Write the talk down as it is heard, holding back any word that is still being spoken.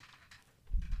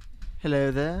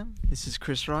Hello there, this is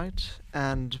Chris Wright,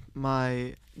 and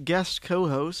my guest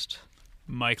co-host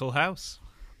Michael House.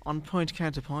 on Point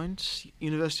Counterpoint,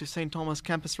 University of St. Thomas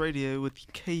Campus Radio with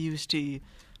KUST,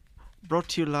 brought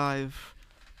to you live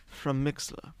from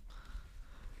Mixler.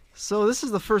 So this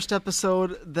is the first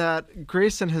episode that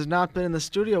Grayson has not been in the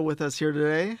studio with us here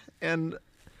today,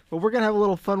 but we're going to have a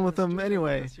little fun with him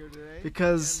anyway,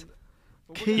 because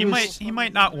He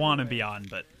might not want to be on,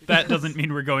 but that doesn't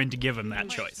mean we're going to give him that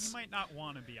choice. He might not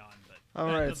want to be on, but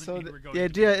Alright, so the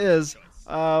idea is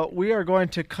we are going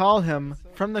to call him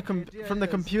from the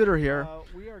computer here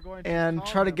and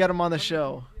try to get him on the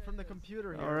show.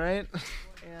 Alright?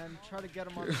 And try to get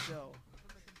him on the show.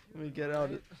 Let me get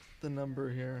out the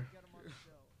number here.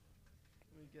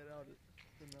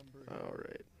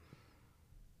 Alright.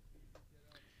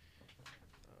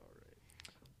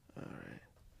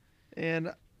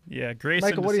 And yeah, Grayson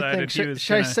Michael, what do you think? decided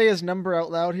Should I say his number out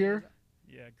loud here?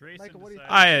 Yeah, Grayson Michael, what do you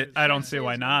decided. I don't see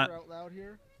why not. I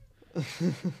don't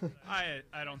see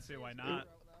why not. I don't see why not.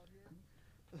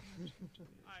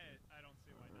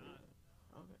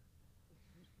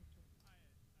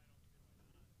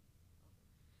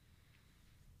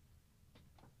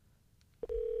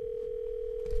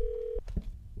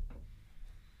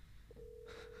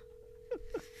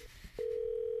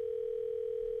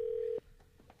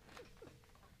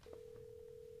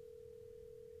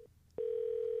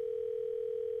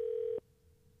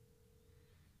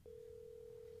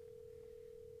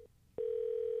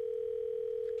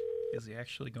 Is he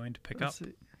actually going to pick up?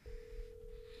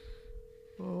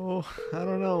 Oh, I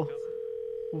don't know.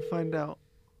 We'll find out.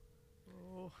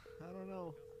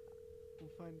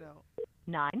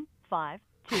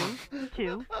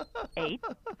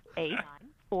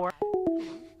 952288894.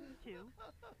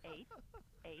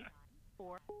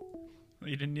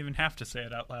 You didn't even have to say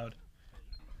it out loud.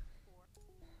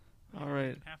 All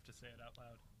right. Have to say it out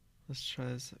loud. Let's try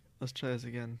this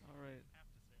again. All right.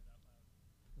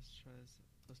 Let's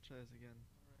try this again.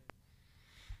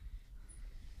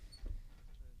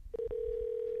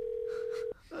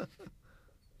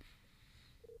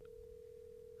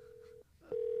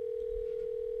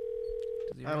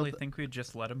 Does he really think we'd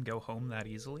just let him go home that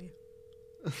easily?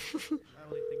 Let's see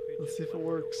if it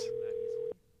works.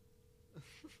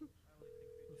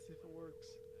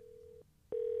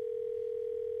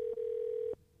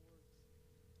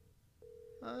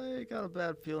 I got a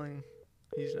bad feeling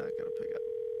he's not gonna pick up.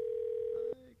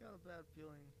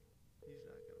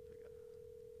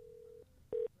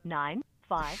 Nine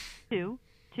five two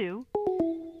two.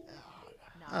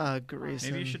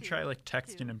 Grayson. Maybe you should try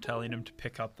texting him, telling him to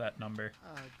pick up that number.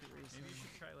 Grayson. Maybe you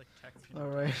should try texting him, All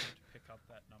telling right. him to pick up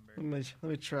that number. Let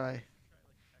me try.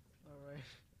 All right.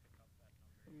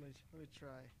 Let me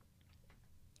try.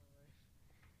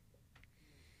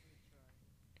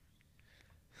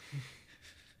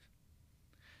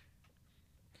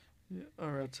 Yeah,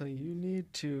 all right, so you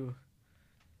need to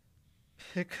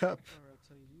pick up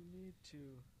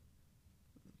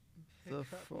the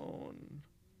phone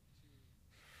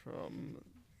from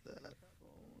that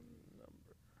phone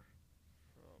number.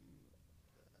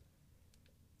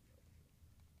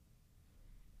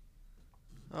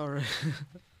 All right.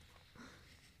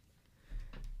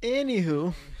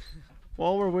 Anywho,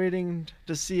 while we're waiting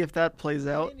to see if that plays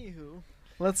out,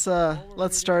 let's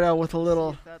start out with a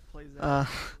little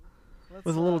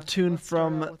tune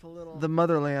from the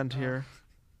motherland here.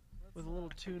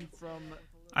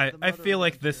 I feel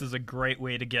like this is a great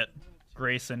way to get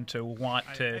Grayson to want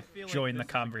to join the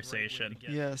conversation.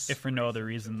 Yes. If for no other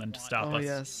reason than to stop us.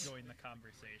 Yes. Join the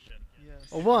conversation.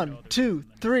 1, 2,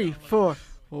 3, 4.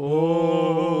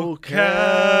 Oh,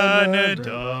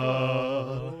 Canada,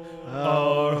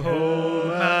 our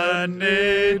home and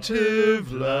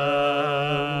native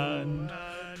land,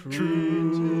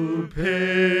 true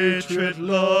patriot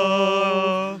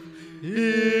love,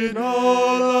 in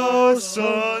all our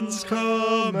sons'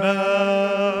 command,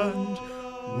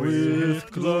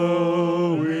 with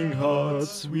glowing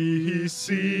hearts we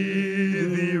see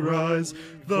thee rise,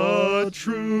 the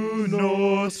true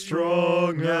North,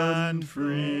 strong and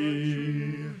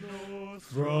free.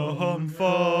 From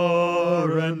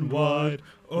far and wide,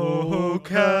 O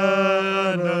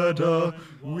Canada,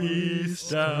 we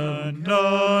stand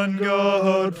on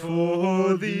guard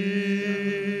for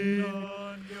thee.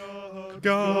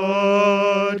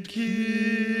 God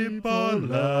keep our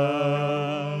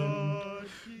land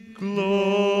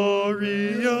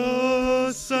glorious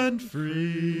and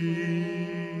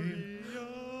free.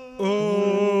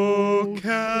 O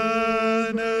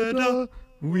Canada,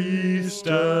 we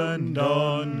stand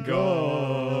on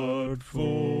guard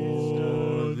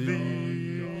for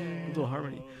thee. A little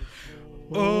harmony.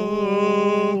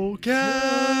 Oh,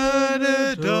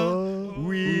 Canada,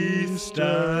 we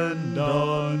stand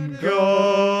on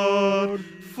guard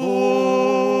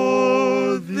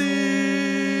for thee.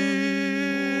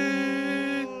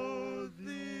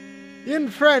 In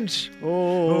French.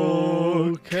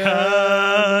 Oh,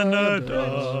 Canada,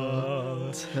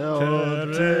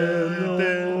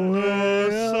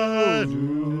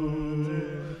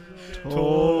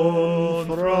 ton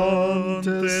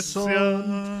frontescent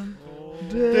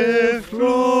de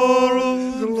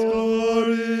florens glorieux,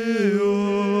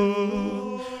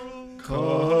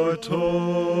 car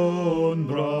ton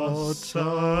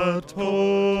braccia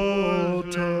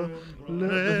tota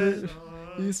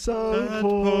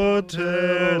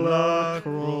porter la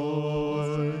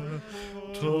croix,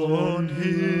 ton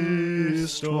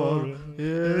histoire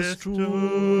est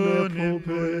une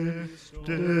épopée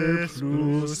de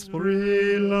plus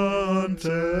brillants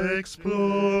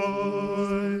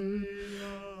exploits,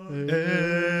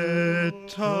 et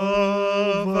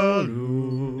ta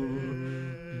valu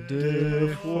des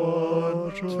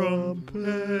fois trompée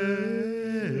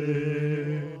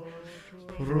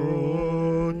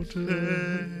protegera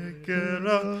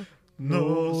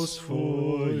nos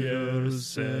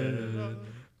foyers et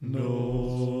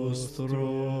nos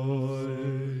troi.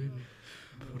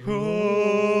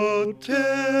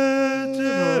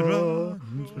 Protegera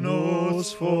nos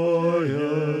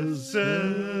foyers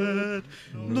et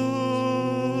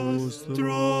nos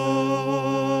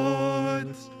droits.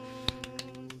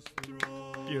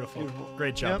 Beautiful.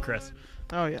 Great job, Yep. Chris.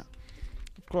 Oh yeah,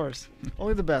 of course.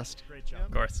 Only the best. Great job.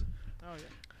 Of course. Oh yeah,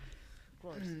 of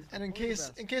course. And in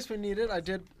case we need it, I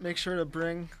did make sure to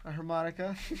bring a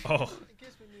harmonica. Oh,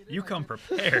 you come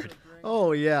prepared.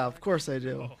 Oh yeah, of course I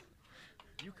do. Oh,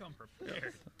 you come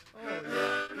prepared. Oh yeah, of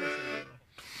course I do.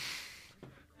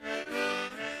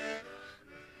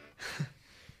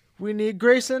 We need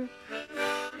Grayson.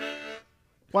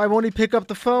 Why won't he pick up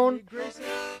the phone?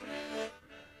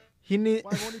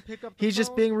 He's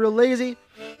just being real lazy.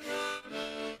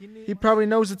 He probably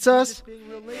knows it's us.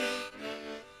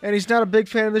 And he's not a big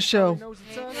fan of the show.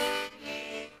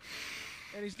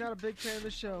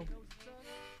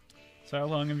 So how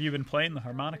long have you been playing the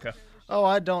harmonica? Oh,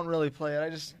 I don't really play it. I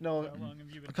just know How long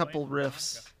have you been a couple playing the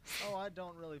riffs. harmonica? Oh, I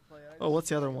don't really play it. Oh, what's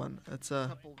the other one? It's a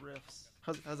couple riffs.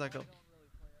 How's that go?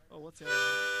 Oh, what's the other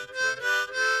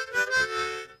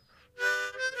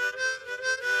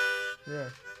one? Yeah.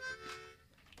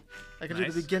 I can do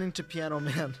Nice. the beginning to Piano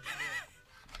Man.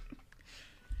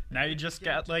 Now you just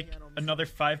got like another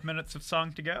 5 minutes of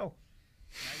song to go.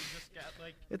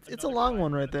 It's a long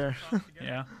one right there.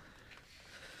 Yeah.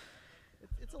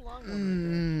 It's a long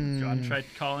one. John tried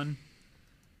calling.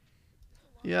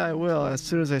 Yeah, I will as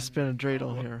soon as I spin a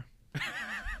dreidel here.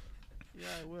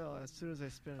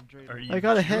 Are you I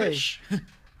got a Jewish?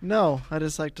 No, I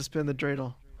just like to spin the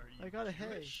dreidel. I got a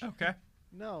hay. Okay.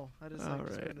 No, I just like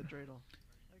to spin the dreidel.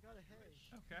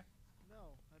 Okay.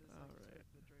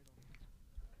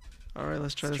 All right,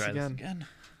 let's try this again.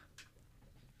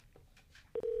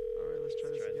 All right, let's try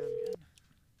this again.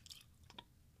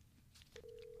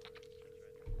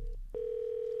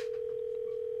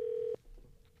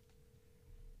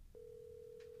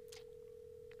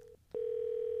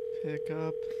 Pick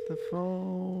up the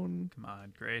phone. Come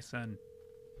on, Grayson.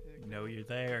 You know you're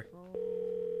there. Phone. Come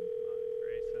on,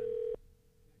 Grayson.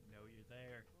 You know you're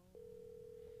there.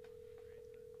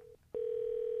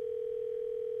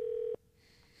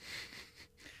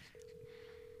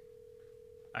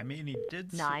 I mean, he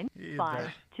did. 9, Say 5,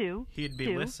 that 2, he'd be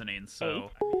 2, listening, so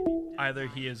either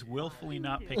he is willfully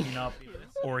not picking up,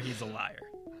 or he's a liar.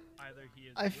 Either he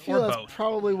is I feel or that's both.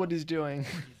 probably what he's doing.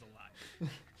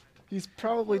 He's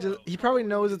a liar. He probably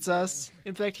knows it's us.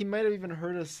 In fact, he might have even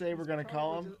heard us say we're gonna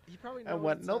call him, and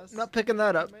went, nope, not picking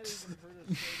that up.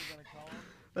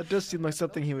 That does seem like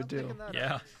something he would do.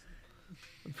 Yeah.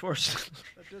 Unfortunately.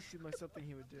 That does seem like something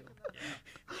he would do.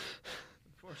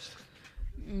 Unfortunately.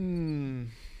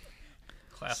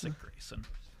 Classic Grayson.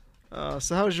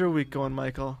 So how's your week going,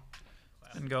 Michael?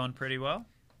 Been going pretty well.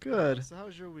 Good. So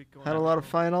how's your week going? Had a lot of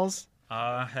finals?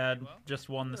 Had just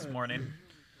one this morning.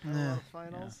 Yeah.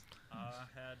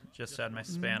 Just had my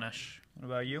Spanish. What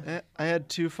about you? I had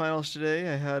 2 finals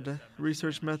today. I had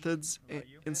research methods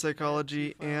in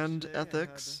psychology and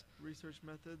ethics.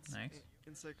 Nice.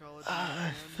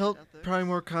 I felt probably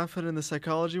more confident in the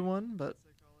psychology one, but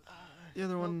the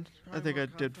other one I think I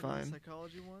did fine.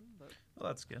 Well,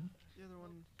 that's good.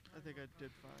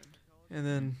 And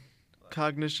then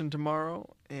cognition tomorrow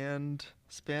and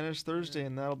Spanish Thursday,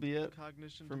 and that'll be it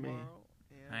for me.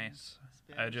 Nice.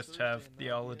 I just have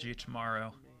theology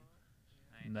tomorrow.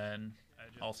 And then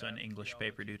also an English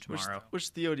paper due tomorrow. Which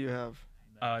Theo do you have?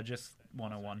 Just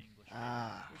 101.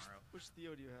 Which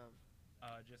Theo do you have?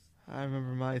 I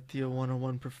remember my Theo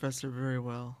 101 professor very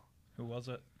well. Who was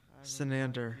it?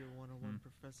 Sinander.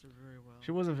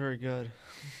 She wasn't very good.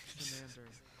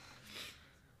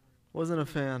 Wasn't a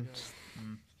fan.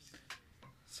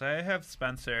 So I have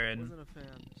Spencer, and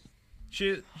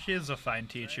she is a fine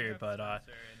teacher, but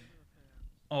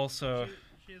also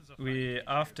we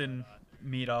often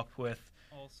meet up with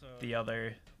the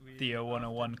other Theo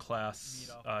 101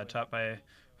 class taught by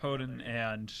Hoden,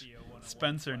 and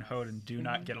Spencer and Hoden do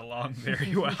not get along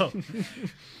very well.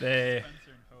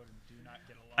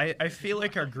 I feel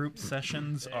like our group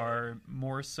sessions are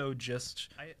more so just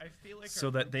so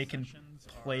that they can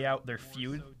play out their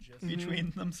feud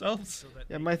between themselves.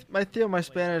 Yeah, my Theo, my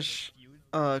Spanish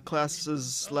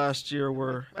classes last year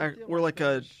were like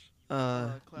a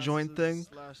joint thing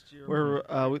where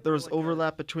there was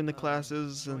overlap between the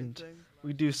classes, and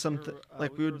we do something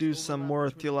like we would do some more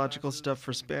theological stuff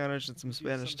for Spanish and some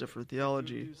Spanish stuff for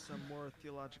theology.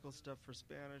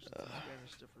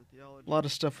 A lot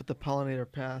of stuff with the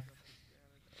pollinator path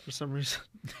for some reason.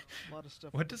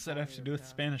 What does that have to do with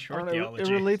Spanish or theology? It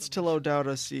relates to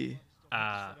Laudato Si.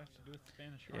 Yeah.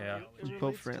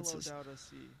 Pope Francis.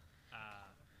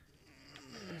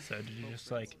 So did you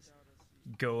just like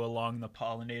go along the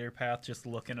pollinator path, just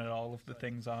looking at all of the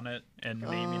things on it and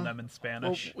naming them in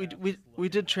Spanish? Well, we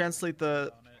did translate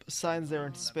the signs there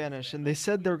into Spanish, and they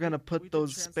said they were going to put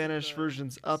those Spanish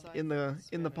versions up in the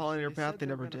pollinator path. They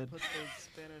never did.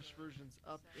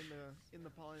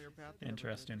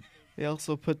 Interesting. They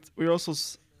also we were also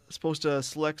supposed to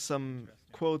select some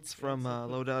quotes from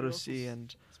Laudato Si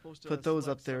and put those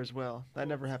up there as well. That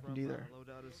never happened either.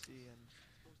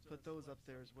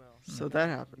 So that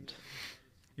happened.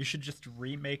 You should just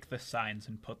remake the signs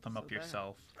and put them up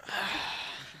yourself.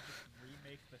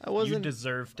 You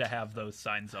deserve to have those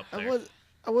signs up there.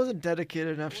 I wasn't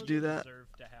dedicated enough to do that.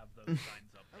 It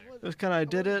was kind of I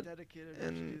did it,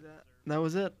 and that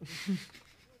was it.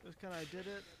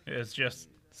 It was just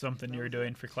something you were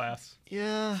doing for class.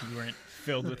 Yeah. You weren't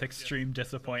filled with extreme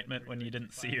disappointment when you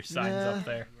didn't see your signs up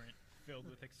there.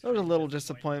 There was a little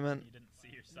disappointment.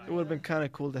 It would have been kind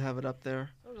of cool to have it up there.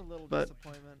 But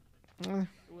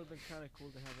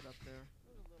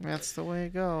that's the way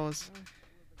it goes.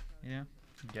 Yeah,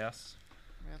 I guess.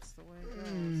 That's the way it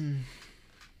goes.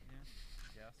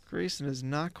 Grayson is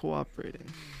not cooperating.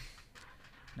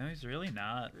 No, he's really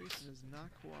not. Grayson is not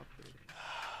cooperating.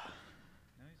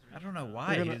 I don't know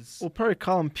why. We'll probably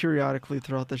call him periodically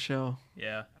throughout the show.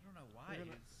 Yeah. I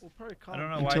don't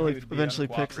know why until he he would be eventually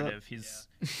picks up. uncooperative. He's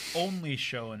only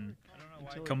shown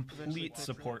complete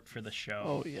support for the show.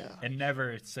 Oh yeah. And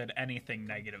never said anything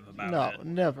negative about it.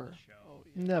 No, never.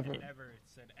 Never.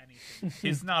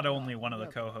 He's not only one of the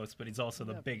co-hosts, but he's also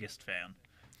the biggest fan.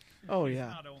 Oh yeah.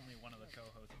 He's not only one of the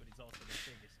co-hosts, but he's also the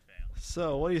biggest fan.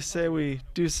 So, what do you say we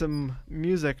do some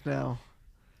music now?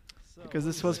 Because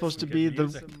this was supposed to be the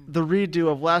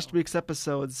redo of last week's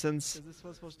episode, since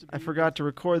I forgot to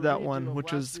record that one,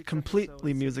 which was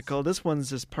completely musical. This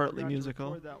one's just partly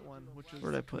musical.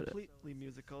 Where'd I put it?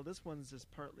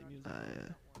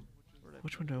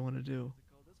 Which one do I want to do?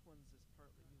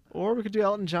 Or we could do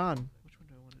Elton John.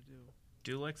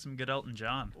 Do like some good Elton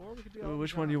John.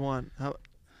 Which one do you want?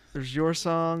 There's your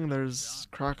song. There's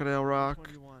Crocodile Rock.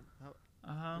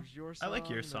 I like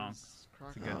your song. It's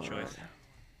a good choice.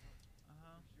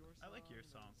 I like your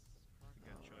song. It's a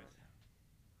good choice.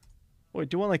 Wait,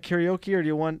 do you want like karaoke, or do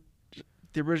you want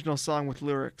the original song with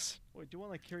lyrics? Wait, do you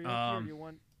want like karaoke, or do you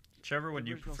want whichever one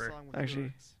you prefer?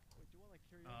 Actually,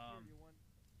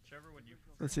 whichever one you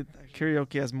prefer. let's see.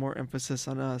 Karaoke has more emphasis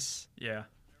on us. Yeah,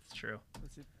 it's true.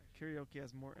 Let's see. Karaoke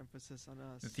has more emphasis on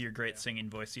us. With your great singing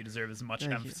voice, you deserve as much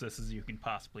emphasis as you can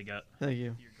possibly get. Thank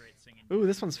you. Ooh,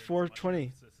 this one's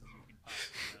 420.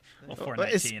 Well,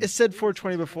 419. It said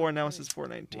 420 before, and now it says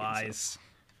 419. Lies.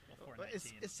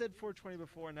 It said 420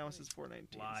 before, and now it says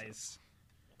 419. Lies.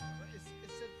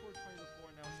 It said 420 before,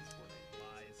 and now it says 419.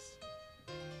 Lies.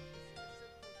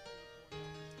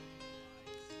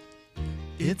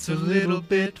 It's a little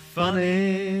bit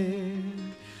funny,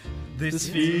 this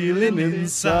feeling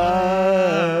inside.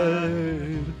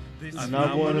 I'm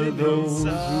not one of those who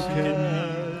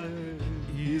can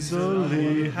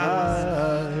easily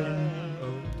hide.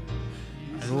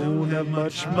 I don't have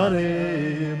much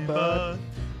money, but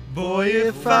boy,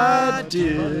 if I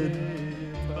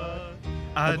did,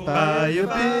 I'd buy a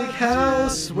big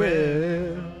house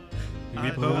where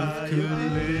we both could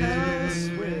live.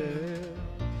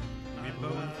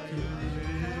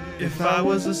 If I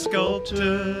was a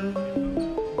sculptor,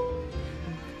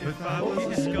 if I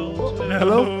was a sculptor,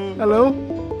 Hello? Hello?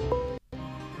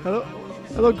 Hello?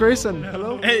 Hello, Grayson.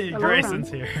 Hello? Hey, Hello?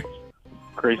 Grayson's here.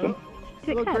 Grayson? To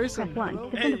Hello, accept, Grayson. press 1. Hello?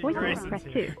 To send a Hey, voicemail, Grayson's press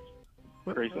here.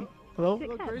 2. Grayson? Hello? To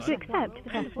Hello, accept, Grayson. to accept,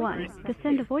 press 1. To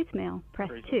send a voicemail, press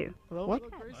 2. Hello? What?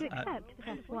 To accept,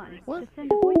 press 1. What? To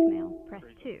send a voicemail, press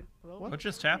 2. What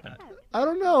just happened? I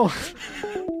don't know.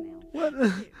 Voicemail. What?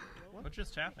 What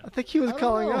just I happened? think he was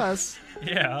calling us.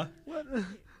 Yeah. What?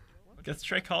 Let's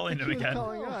try calling him He was again.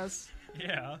 calling us.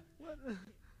 Yeah. What?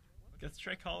 Let's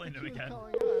try calling him He was again.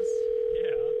 calling us.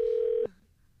 Yeah.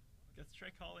 Let's try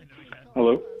calling him again.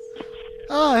 Hello?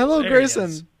 Ah, hello, There he Grayson.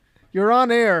 is. You're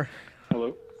on air.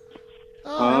 Hello?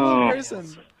 Oh, hello, Oh.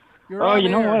 Grayson. You're Oh, on you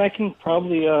know air. what? I can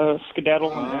probably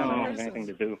skedaddle on down. I don't have anything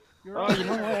to do. You're Oh, on you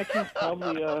know what? I can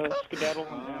probably skedaddle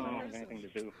on down. I don't have anything to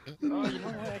do. Oh, you know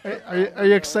what? I can Are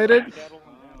you excited? skedaddle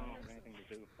on down. I don't have anything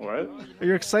to do. What? Are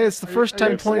you excited? It's the first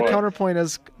time Yes, Point what? Counterpoint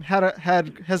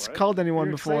has called anyone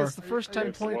before. It's the first time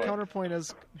Yes, Point what? Counterpoint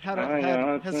has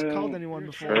yeah, has it's, called anyone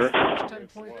before. sure. It's the first time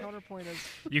Point Counterpoint has.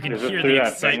 You can Is it hear through the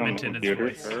that thing on the excitement in his computer?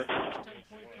 voice. Sure.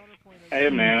 Hey,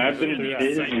 man, I've been Hear the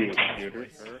busy. excitement. Computer.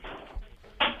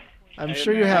 I'm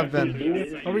sure you have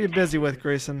been. What were you busy with,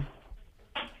 Grayson?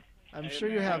 I'm sure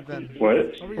you have been.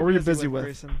 What? What were you busy with,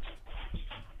 Grayson?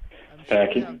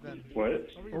 Packing? What?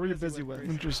 What were you busy with?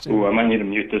 Interesting. Ooh, I might need to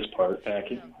mute this part.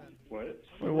 Packing? What?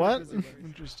 Wait, what?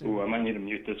 Interesting. Ooh, I might need to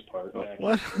mute this part. What?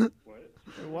 What?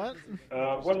 Wait, what?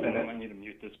 1 minute. I might need to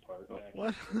mute this part.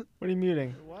 What? What are you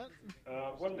muting? What?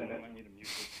 1 minute. I might need to mute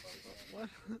this part. What?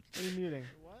 What are you muting?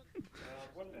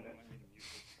 1 minute. I might need to mute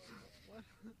this part. What?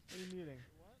 What are you muting?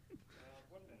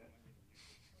 1 minute.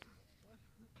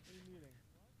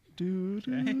 Do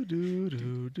do do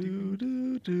do do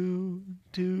do do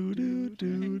do do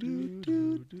do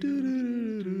do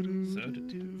do. So, have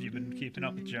you been keeping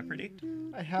up with Jeopardy?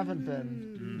 I haven't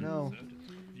been. No.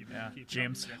 Yeah.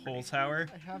 James Holzhauer.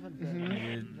 I haven't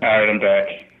been. Alright, I'm back.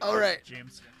 All right.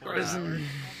 James Grayson. Holzhauer.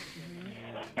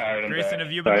 Alright, I'm Grayson, back.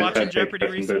 have you been Sorry, watching I Jeopardy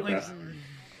take recently? business.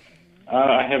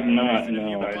 I have not, Grayson, have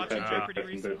you no. been I watching take Jeopardy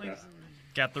business. recently?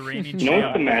 Got the reigning You know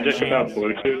what's the champ. magic about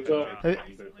Bluetooth, though?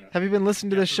 Have you been listening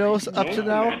to the shows up to You know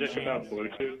now? what's the magic about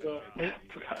Bluetooth, though? Have you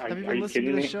Are been you listening kidding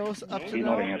to the me? shows up to You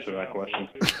know the now? answer to that question.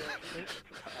 A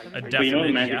But you know the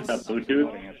definite magic yes. about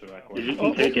Bluetooth? Is you Oh,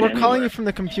 can take it we're calling anywhere. you from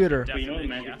the computer. But you know the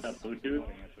Definite magic yes. about Bluetooth?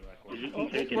 Is you can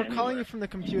take it We're calling you anywhere. from the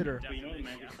computer. But you know the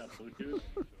magic about Bluetooth? Is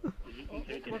you can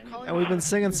take it anywhere. And we've been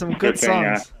singing some good thing,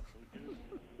 songs.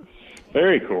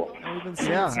 Very cool. And we've been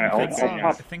singing some I'll- good I'll songs.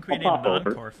 pop- I think we I'll need an pop over.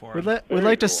 encore for We'd, him. we'd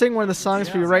like to sing one of the songs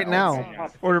for you right now.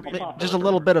 Or just a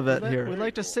little bit of it here. We'd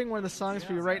like to sing one of the songs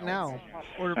for you right now.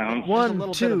 Or Sounds-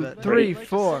 1, 2, 3,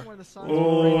 4.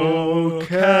 Oh,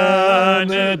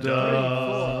 Canada,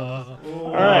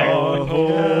 Alright.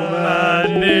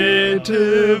 my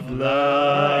native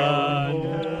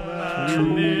land,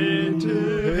 true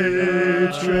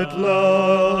to patriot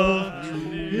love,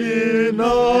 in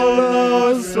all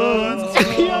our sons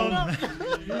come,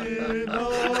 in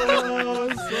all our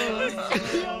sons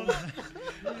come.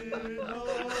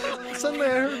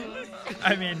 Suddenly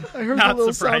I mean, I heard the not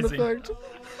little sound surprising. effect.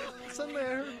 Suddenly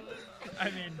I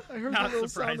mean, I heard the not little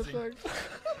sound surprising. effect.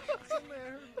 Suddenly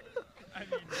I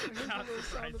mean, not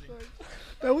surprising.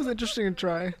 That was interesting to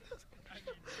try.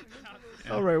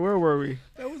 All right, where were we?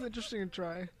 That was interesting to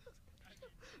try.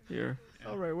 Here.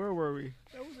 All right, where were we?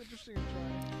 That was interesting to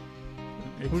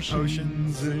try.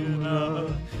 Oceans in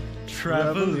a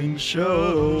traveling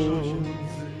show.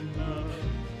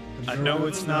 I know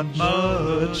it's not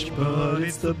much, but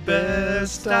it's the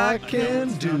best I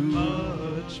can do.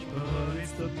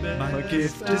 My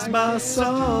gift is my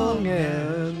song,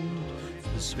 and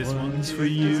this one's for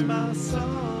you.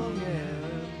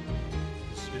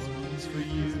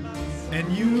 And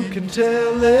you can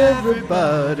tell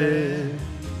everybody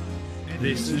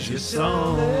this is your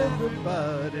song.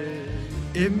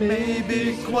 It may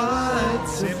be quite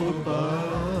simple,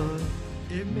 but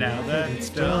now that it's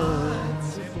done,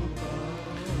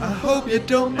 I hope you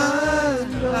don't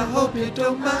mind. I hope you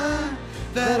don't mind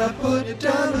that I put it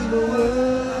down in the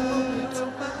words.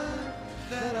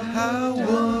 How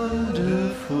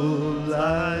wonderful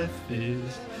life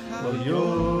is while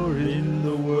you're in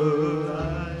the world.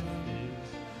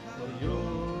 While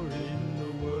you're in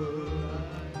the world.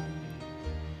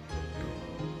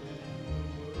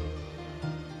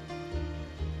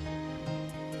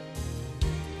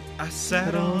 I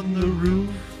sat on the roof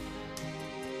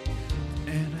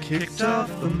and I kicked off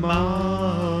the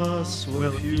moss. Well,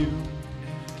 a few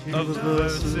of the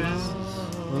verses,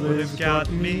 well, they've got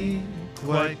me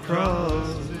quite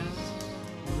cross.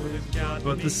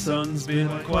 But the sun's been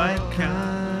quite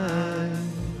kind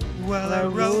while I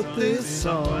wrote this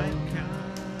song.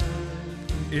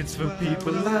 It's for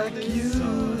people like you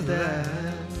that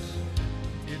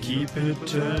keep it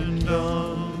turned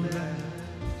on.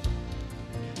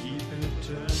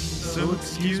 So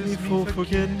excuse me for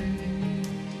forgetting,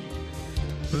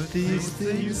 but these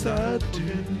things I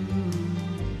do.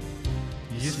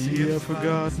 You see, I've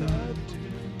forgotten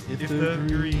if they're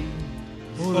green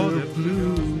or they're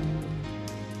blue.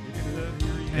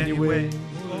 Anyway,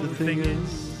 the thing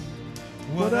is,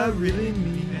 what I really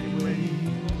mean.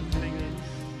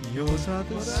 Yours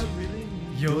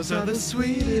are the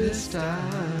sweetest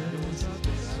eyes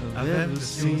I've ever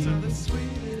seen.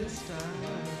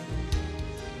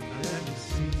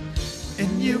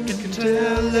 And you can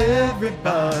tell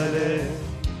everybody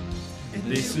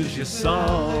this is your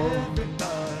song.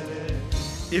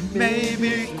 It may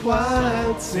be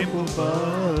quite simple,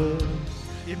 but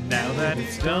now that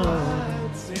it's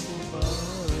done,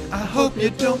 I hope you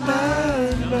don't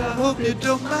mind, I hope you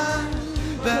don't mind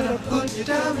that I put you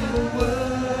down in the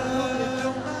world.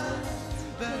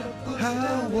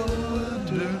 How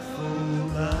wonderful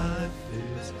life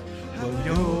is while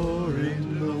you're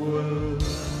in the world.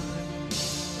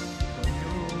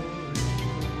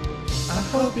 I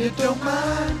hope you don't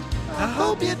mind, I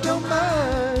hope you don't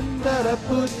mind that I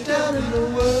put you down in the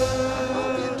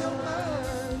world.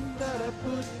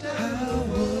 How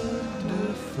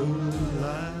wonderful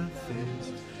life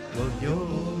is while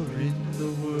you're in the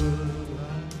world.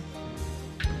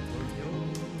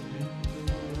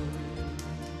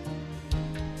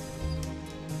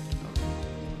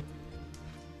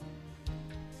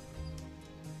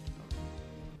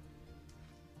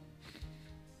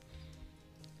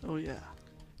 Oh yeah,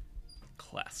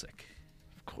 Classic.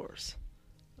 of course.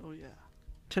 Oh yeah.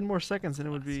 10 more seconds and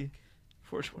it would be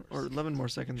 4 or 11 more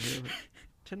seconds. Here, but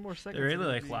 10 more seconds. They're and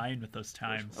really it like would be lying with those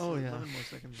times. Oh yeah. 11 more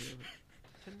seconds. Here,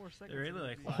 but 10 more seconds. They're really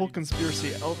like A whole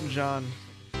conspiracy. Elton John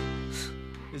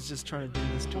is just trying to do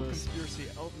this to us. Conspiracy.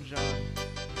 Elton John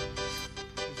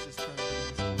is just trying to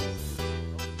do this to us.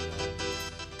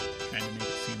 trying to make it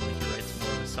seem like he writes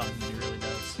more of a song than he really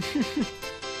does.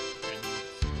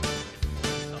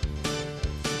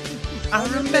 I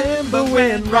remember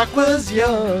when rock was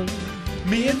young.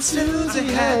 Me and Susie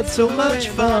had so much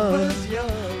fun,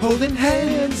 holding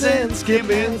hands and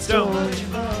skipping stones.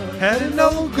 Had an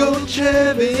old gold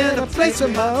Chevy and a place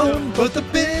of my own, but the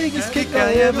biggest kick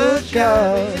I ever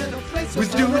got was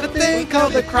doing a thing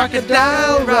called the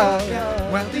crocodile rock,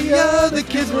 while the other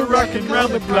kids were rocking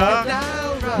round the block.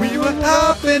 We were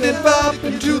hopping and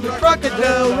bopping to the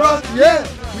crocodile rock, yeah.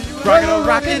 Crocodile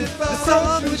rocking, the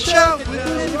song would shout,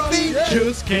 and your feet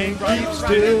just can't keep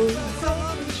still.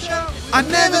 I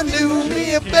never knew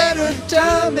me a better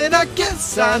time, and I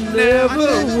guess I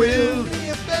never will.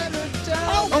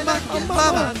 Oh my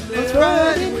mama, those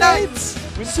Friday nights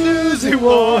when Susie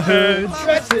wore her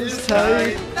dresses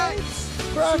tight.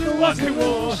 Susie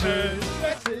wore her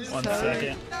dresses tight. 1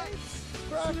 second.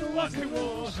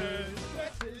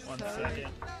 1 second.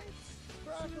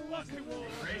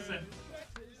 Grayson.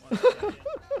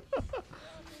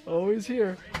 Always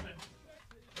here.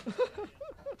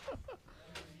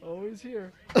 Always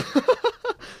here.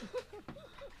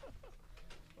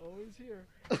 Always here.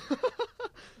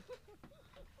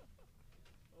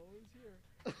 Always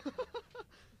here.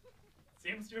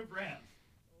 Sam Stewart Brand.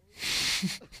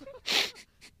 Sam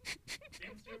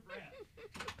Stewart Brand.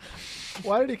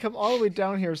 Why did he come all the way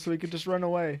down here so he could just run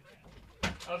away?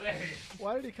 Oh, there.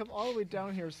 Why did he come all the way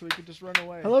down here so he could just run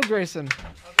away? Hello, Grayson.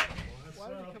 Why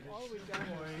did he come all the way down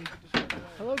here so he could just run away?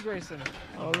 Hello, Grayson.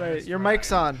 All right, your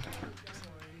mic's on.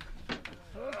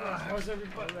 How's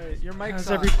everybody? All right, your mic's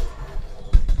on.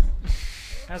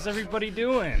 How's everybody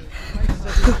doing?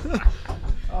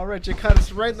 All right, you cut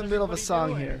us right in the middle of a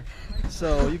song here,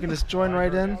 so you can just join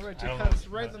right in. All right, you cut us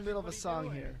right in the middle of a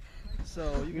song here,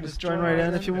 so you can just join right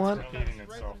in if you want.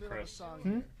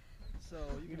 So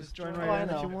you can just join right in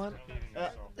if you want.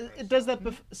 It does that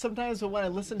sometimes, but when I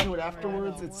listen to it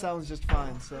afterwards, it sounds just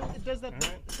fine. So it does that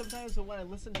sometimes, but when I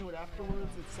listen to it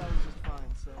afterwards, it sounds just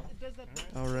fine. So it does that.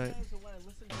 All right.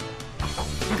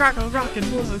 Crackle rockin'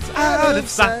 was out of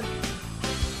sight.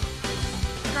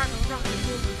 Crackle rockin'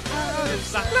 was out of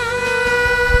sight.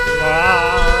 La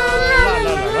la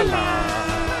la la la.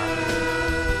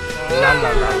 La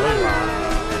la la la la.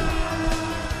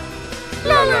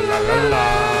 La la la la la.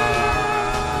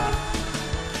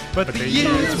 But the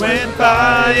years went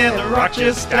by and the rock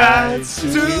just died.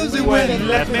 Susie went and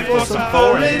left me for some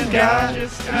foreign guy.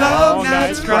 Long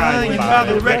nights crying by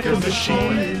the record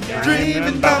machine,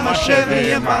 dreaming about my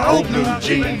Chevy and my old blue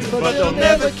jeans. But they'll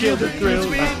never kill the thrills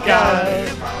we got,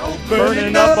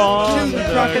 burning up on the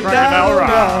crocodile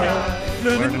rock,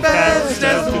 learning fast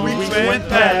as the weeks went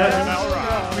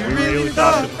past.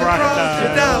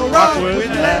 song with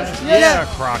laughs. Yeah,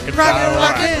 crocodile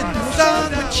rockin', song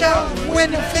with shout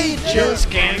when your feet just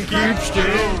can't keep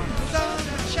still.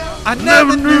 I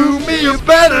never knew me a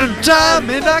better time,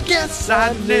 and I guess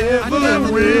I never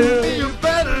will. Me a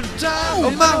better time.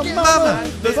 Oh, mama,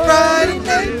 those Friday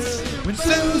nights when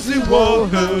Susie wore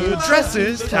her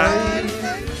dresses tight,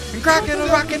 and crocodile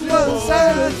rockin' was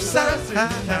out of sight.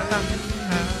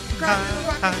 Crocodile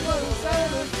rockin' was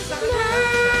out of sight.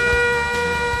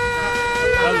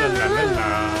 La la la la la.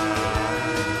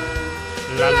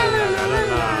 La la la la la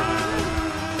la.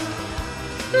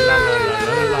 La la la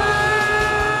la la.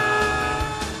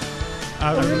 I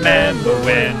remember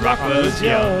when Rock was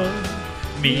young,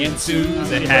 me and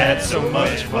Susan had so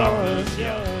much fun,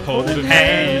 holding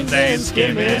hands and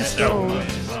skimming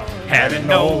stones. Had an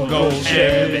old gold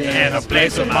Chevy and a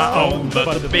place of my own,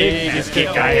 but the biggest kick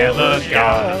I ever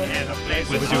got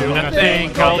was doing a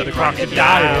thing called the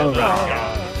crocodile rock,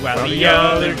 while the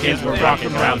other kids were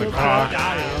rocking around the clock.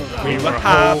 We were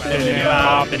hopping and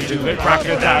hopping to the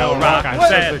crocodile rock. I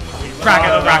said,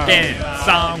 crocodile rockin',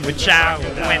 song with shout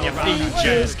when your feet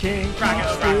just can't.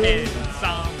 Crocodile rockin',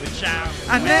 song with shout.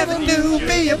 I never knew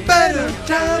me a better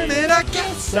time, and I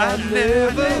guess I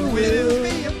never will.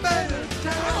 Be a better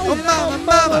time. Oh,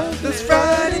 mama, those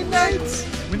Friday nights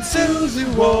when Susie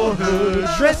wore her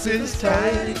dresses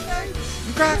tight,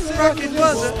 and Crocs rockin'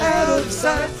 was out of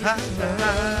sight.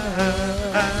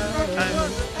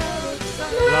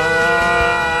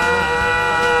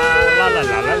 La la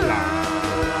la la la.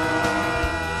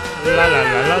 La la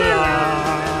la la la.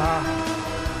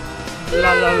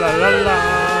 La la la la la.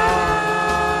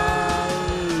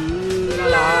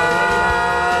 La la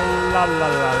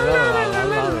la la la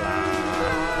la la.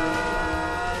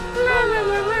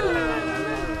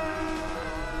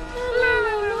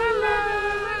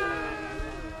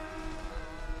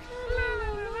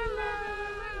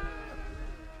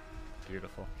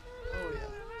 Beautiful. Oh yeah.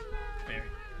 Very.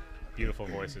 Beautiful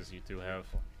voices you two have.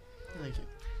 Thank you.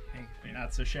 You're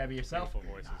not so shabby yourself.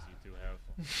 Beautiful voices you two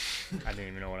have. I didn't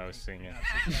even know what I was singing.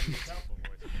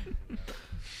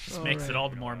 This makes it all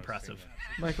the more impressive.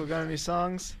 Michael, got any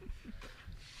songs?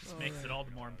 This makes it all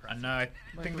the more impressive. No, I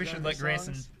think we should let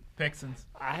Grayson pick since.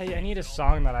 I need a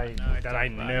song that I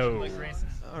know.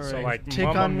 All right. So like Take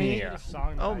Mamma on Me. Mia.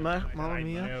 Oh, Mamma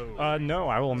Mia. No,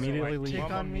 I will immediately leave Take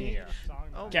Mamma on Me. Mia.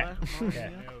 Oh, Okay. Mamma Okay. Mia.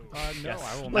 No, Yes.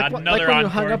 I will Like not. what- Another when you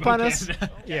hung encore up on movie. us?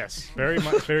 Yes, very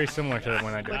much, very similar to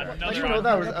when I did that. Did you know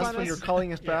that was us when you were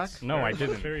calling us back? No, I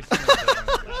didn't. Very similar to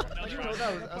Did you know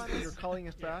that was us when you were calling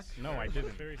us back? No, I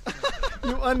didn't. Very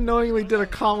You unknowingly did a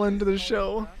call into the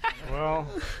show. Well,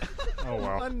 oh You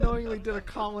well. unknowingly did a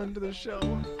call into the show.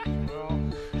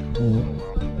 Well,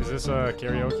 oh well. Is this a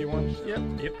karaoke one? Yep.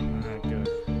 Yep. Alright, good.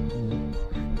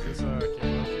 Is this a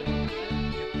karaoke one?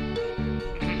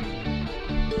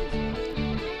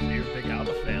 You're a big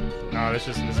Alba fan. No, this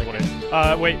is what it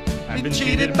is. Wait. I've been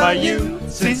cheated by you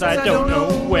since I don't know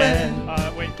when.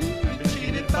 Wait. I've been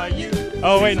cheated by you.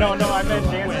 Oh wait, no, I meant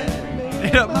dancing.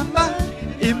 Made up my mind.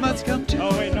 It must come to.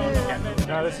 Oh wait, no, I meant.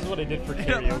 No, this is what I did for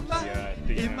karaoke.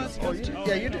 Oh,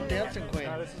 you did Dancing Queen.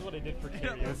 No, this is what I did for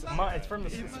karaoke. It's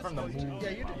from the movie. Yeah,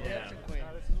 you did Dancing Queen.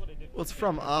 No, this is what I did. Well, it's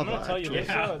from I'm ABBA. gonna tell you,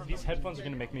 actually. these headphones are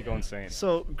gonna make me go insane.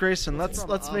 So, Grayson,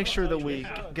 let's make sure that we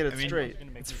get it I mean- straight.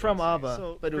 It's from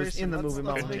ABBA, but it was in the movie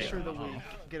Mamma Mia. Let's make sure that we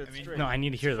get it straight. No, I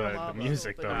need to hear the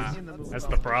music though. in the movie. That's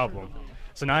the problem.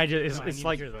 So now it's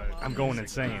like I'm going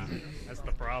insane. That's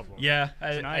the problem. Yeah,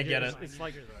 So now I get it. It's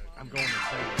like I'm going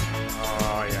insane.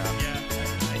 Oh yeah.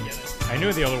 Yeah, I get it. I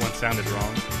knew the other one sounded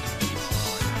wrong.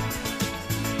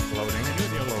 Loading. I knew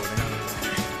the other one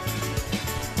sounded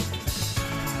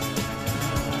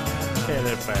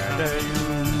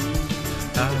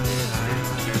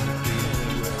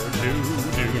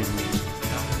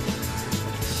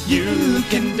You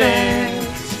can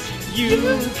dance, you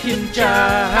can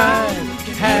jive,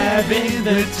 having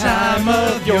the time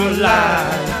of your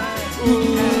life.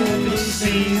 Ooh,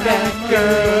 see that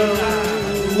girl,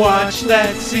 watch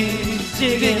that scene,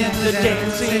 digging the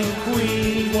dancing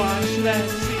queen. Watch that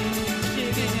scene,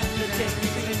 digging the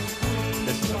dancing queen.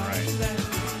 This is alright.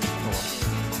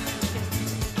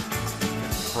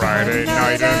 Friday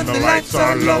night and the lights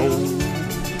are low.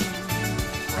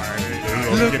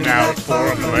 Friday, looking out for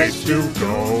a place to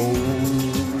go.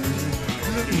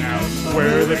 Looking out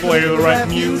where they play the right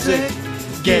music.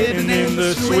 Getting in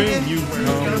the swing, you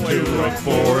come to look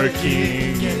for a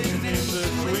king.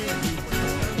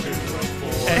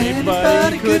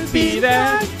 Anybody could be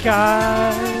that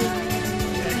guy.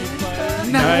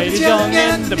 Night is young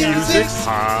and the music's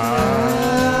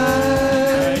high.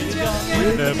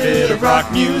 With a bit of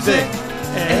rock music,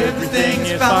 everything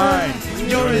is fine.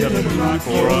 you're in the mood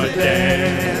for a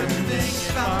dance.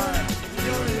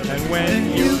 And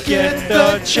when you get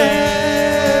the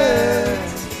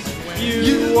chance,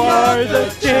 you are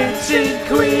the dancing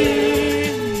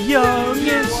queen, young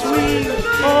and sweet,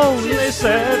 only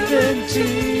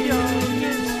 17.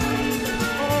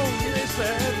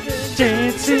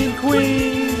 Dancing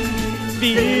queen,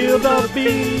 feel the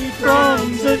beat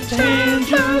from the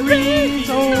tangerines.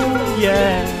 Oh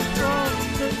yeah,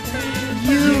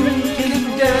 you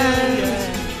can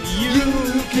dance, you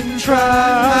can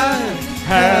try,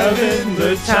 having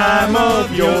the time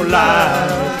of your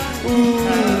life.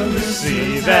 Ooh,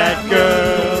 see that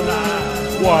girl,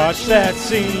 watch that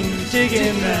scene,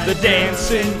 digging the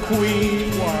dancing queen.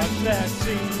 Watch that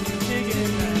scene,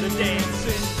 digging the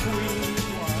dancing queen.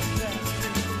 Watch that scene.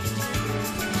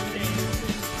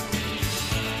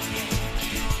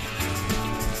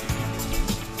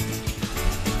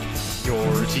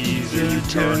 Your teaser,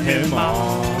 turn him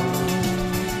on.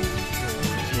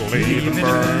 Leave him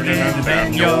burning and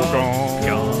then you're gone.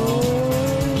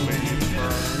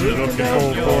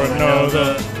 Looking for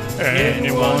another,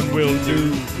 anyone will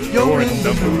do. You're in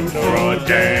the mood for a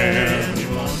dance.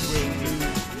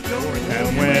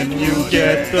 And when you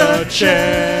get the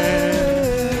chance,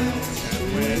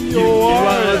 you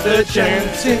are the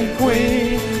dancing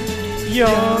queen,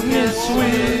 young and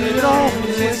sweet,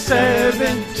 only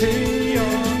 17.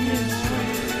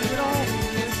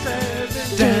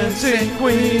 Dancing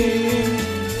queen,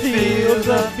 feel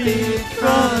the beat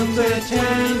from the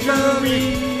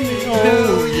tangerine.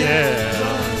 Oh yeah,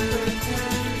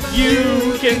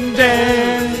 you can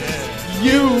dance,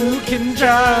 you can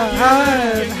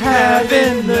jive,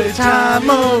 having the time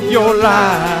of your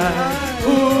life.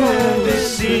 Ooh, to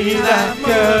see that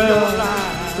girl,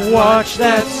 watch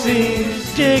that scene,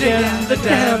 digging the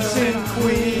dancing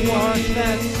queen. Watch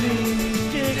that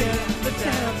scene, digging the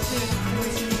dancing queen.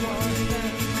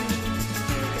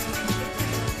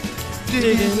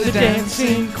 Digging the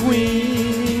dancing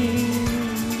queen.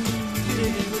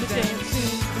 Digging the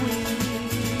dancing queen.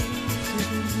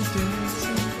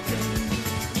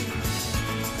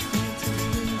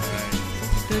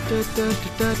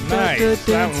 Nice,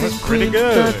 that one was pretty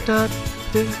good. I'm gonna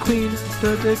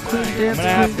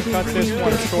have to cut this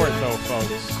one short though,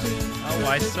 folks. Oh,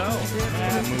 why so?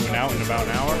 I'm moving out in about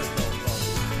an hour.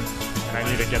 And I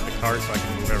need to get the car so I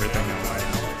can move everything out.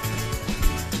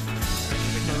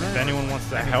 If anyone wants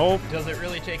to help, Does it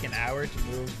really take an hour to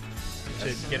move to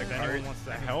get a if cart? anyone wants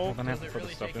to help, then I have to put the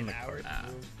stuff in the cart.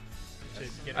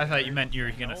 I thought you meant you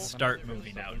were gonna start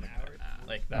moving out in the cart.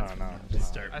 Like that's No, just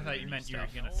start. I thought you meant you were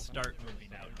gonna start moving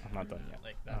out. I'm not done yet.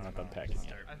 Like I'm not done packing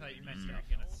yet. I thought you meant you were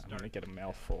gonna I'm start. gonna get a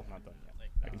mouthful. Not done yet.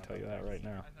 I can tell you that right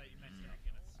now.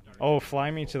 Oh,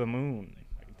 Fly Me to the Moon.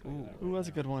 Ooh, that's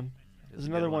a good one. There's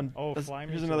another one. Oh, Fly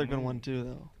Me Here's to another the good Moon. one too,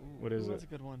 though. What is That's it? a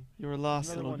good one. You were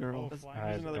lost, little girl. I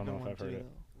Here's another don't good know if one I've too, heard it.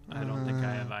 though. I don't think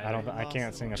I have either. I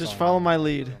can't sing a song. Just follow my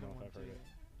lead. I don't know if I've heard it.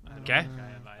 Okay.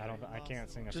 I can't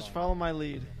sing a song. Just follow my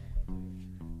lead.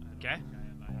 Okay. I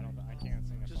can't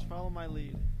sing a Just song. follow my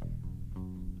lead.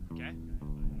 Okay.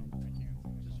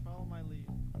 Just follow my lead.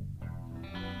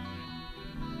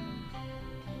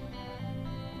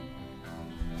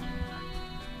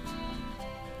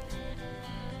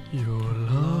 You're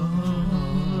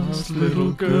lost,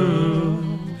 little girl.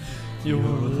 You're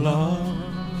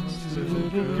lost, little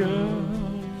girl.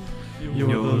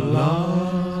 You're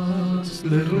lost,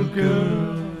 little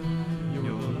girl.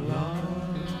 You're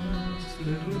lost,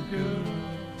 little girl.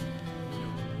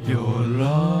 You're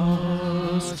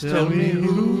lost. Tell me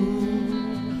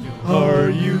who are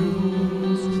you?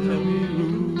 Tell me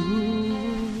who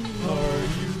are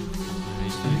you?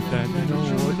 Think that you know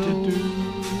what to do.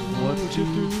 What to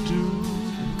do?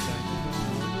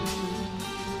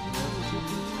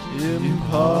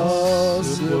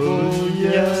 Impossible,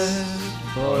 yes,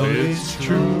 but it's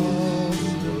true.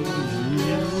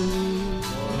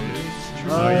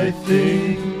 I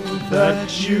think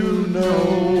that you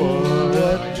know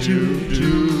what to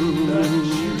do.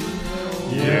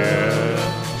 Yeah,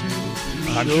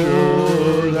 I'm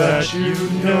sure that you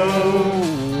know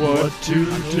what to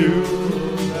do.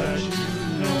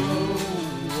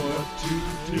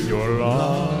 You're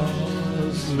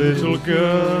lost, little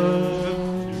girl.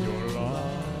 You're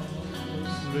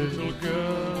lost, little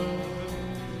girl.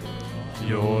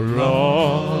 You're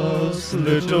lost,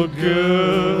 little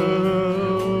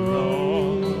girl.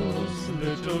 Lost,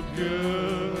 little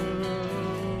girl.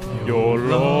 You're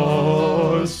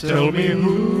lost. Tell me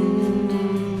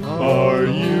who are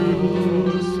you?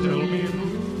 Tell me who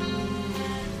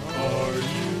are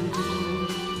you?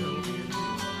 Tell me who.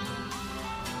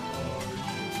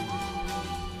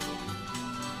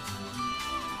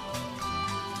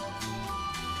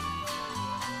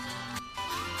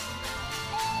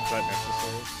 that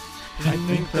necessary? I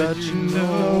think that you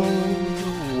know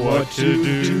what to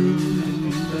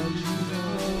do.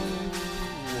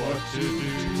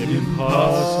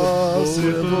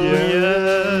 Impossible,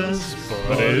 yes,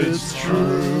 but it's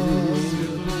true.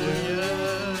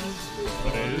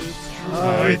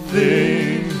 I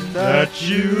think that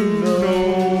you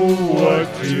know what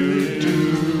to do.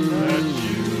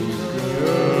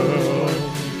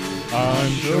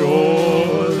 I'm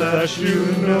sure that you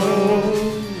know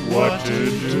what to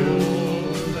do.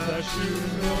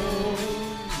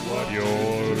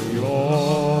 You're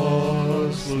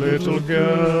lost, little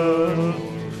girl.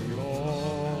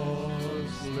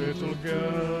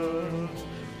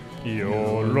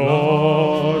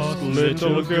 You're lost,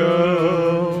 little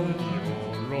girl. You're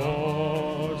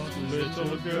lost,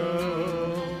 little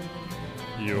girl.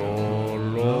 You're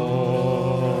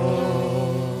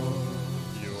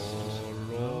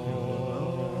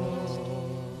lost.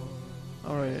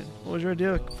 Alright, what was your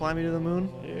idea? Fly me to the moon?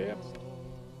 Yep.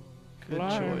 Good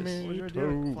Fly choice. me What was your to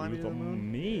idea? Fly me to the the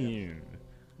moon? moon.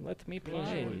 Let me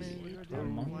play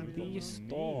among the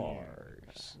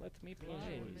stars. Let me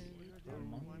play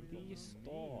among the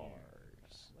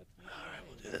stars. Alright,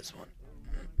 we'll do this one.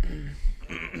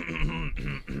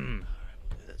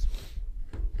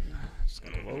 Just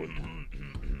gotta load.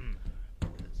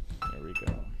 There we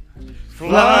go.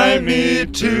 Fly me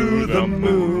to the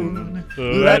moon.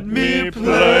 Let me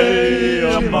play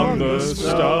among the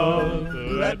stars.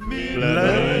 Let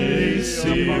me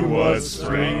see what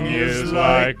spring is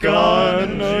like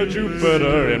on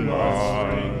Jupiter and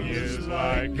Mars.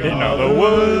 In other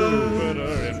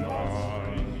words,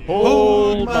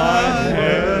 hold my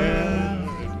hand.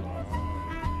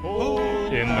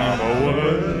 In other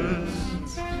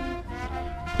words,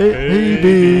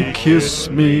 baby, kiss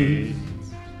me.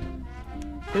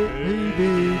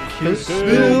 Baby, kiss me.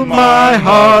 Fill my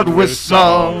heart with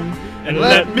song. And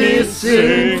let me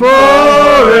sing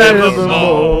forevermore.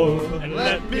 And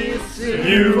let me sing.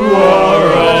 You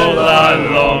are all I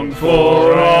long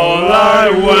for, all I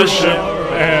worship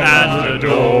and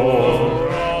adore.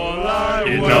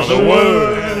 In other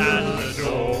words,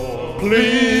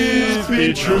 please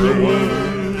be true.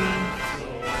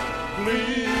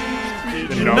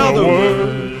 In other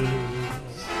words,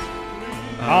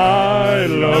 I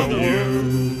love you.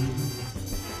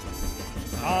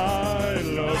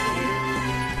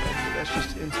 That's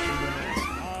just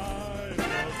instrumentals.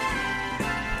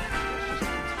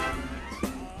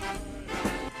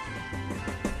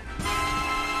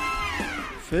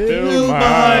 Fill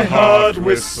my heart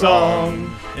with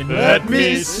song, and let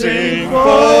me sing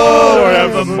forevermore.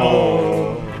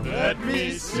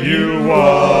 You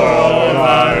are all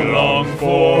I long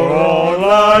for, all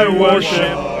I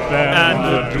worship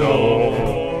and adore.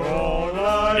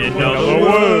 In other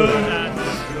words,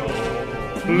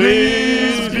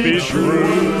 please be true.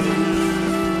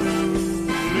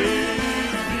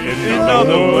 In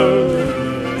other words,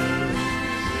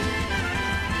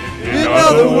 in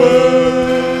other words,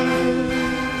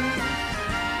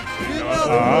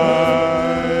 I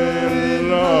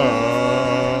love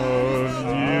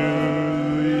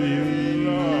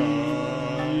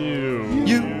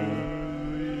you.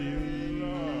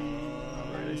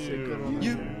 Alright, I say good one.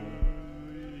 You.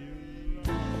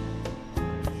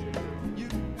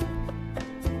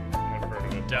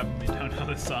 Definitely don't know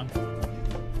this song.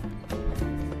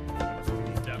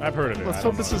 I've heard of it. Let's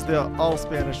hope this is the all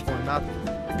Spanish one, not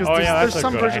because Oh, there's, yeah, that's there's a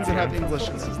some good versions that idea. have English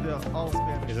and this is the all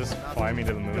Spanish. Is this one, not- Fly Me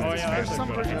to the Moon? There's, in there's Spanish? some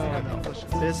versions that have English.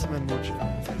 Bésame mucho.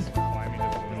 Fly Me to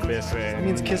the Moon. Bese. It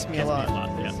means kiss me a lot.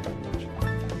 Yeah.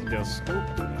 Dios,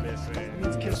 bese.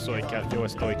 means kiss Yo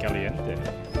estoy caliente.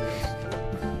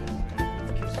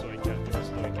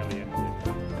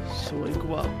 Soy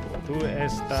guapo. Tú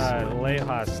estás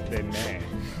lejos de mí.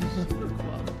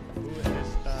 Tú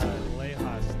estás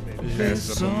lejos de mí.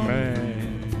 Bésame.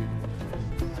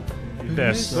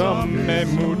 Bésame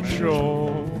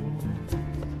mucho.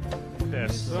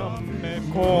 Bésame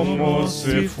como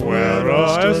si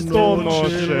fuera esta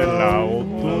noche la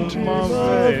última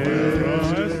vez.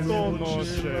 Esta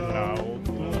noche la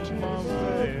última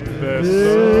vez.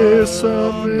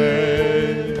 Bésame.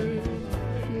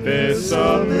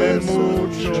 Bésame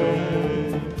mucho.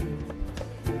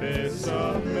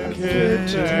 Bésame que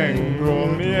tengo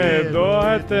miedo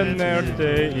a tenerte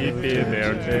y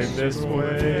perderte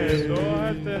después.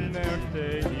 A tenerte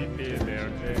y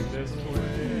perderte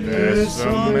después.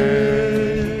 Bésame.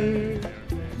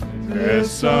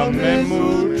 Bésame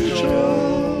mucho.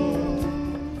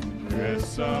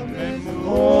 Bésame mucho.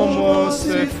 Como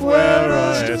si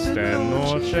fuera esta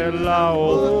noche la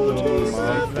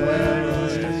última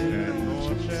vez. Esta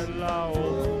noche la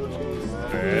última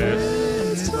vez.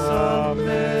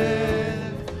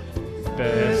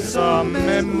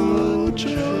 Bésame mucho.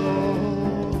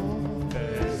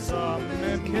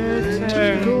 Que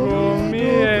tengo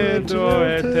miedo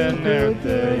de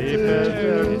tenerte y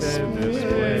perderte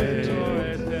después.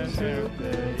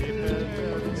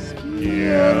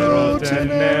 Quiero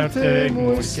tenerte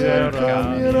muy cerca,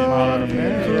 mirarme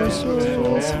en tus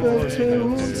ojos, verte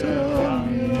junto a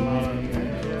mí.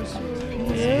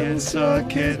 Piensa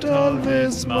que tal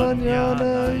vez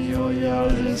mañana yo ya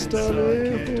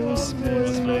estaré lejos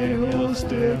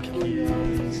de aquí.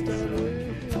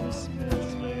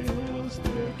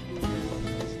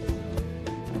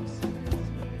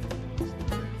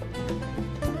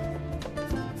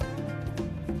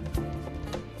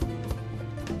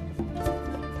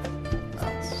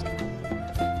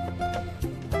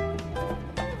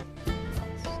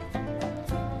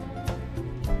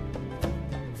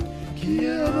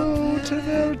 Quiero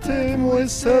tenerte muy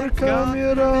cerca,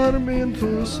 mirarme en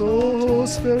tus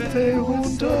ojos, verte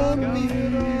junto a mí.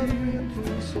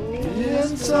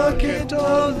 Piensa que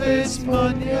tal vez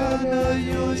mañana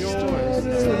yo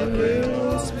estaré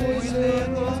lejos, muy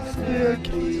lejos de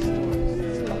aquí.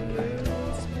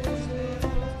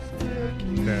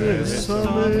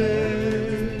 Bésame,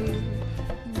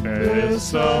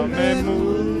 bésame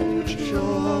mucho,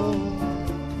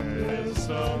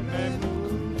 bésame mucho.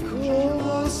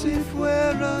 Como si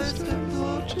fuera esta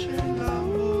noche la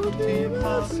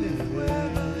última vez.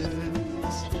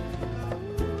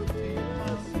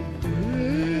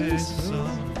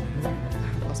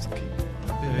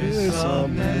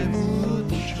 Bésame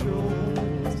mucho,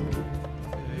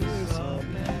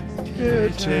 que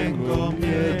tengo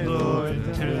miedo de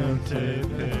tenerte,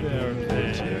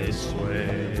 perderte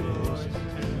después.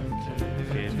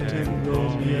 Que tengo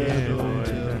miedo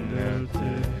de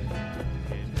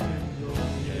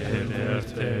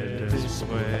tenerte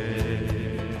después.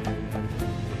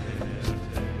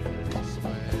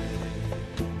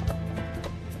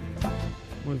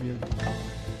 Muy bien.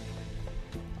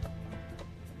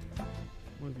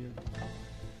 Muy bien.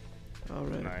 All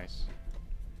right. Nice.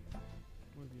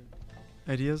 Muy bien.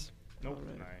 Ideas? Nope. All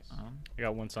right. Nice. I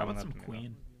got one How song about left some in me,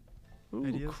 Queen? Ooh,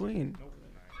 Ideas? Queen. though.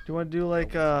 Do you want to do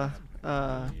like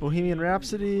Bohemian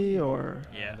Rhapsody or?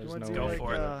 Yeah, Do you want There's to no do way. like Go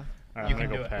for it. I'm You gonna can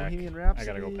go do it. pack. Bohemian I Rhapsody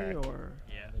gotta go pack. or?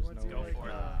 Yeah, There's let's no go way. for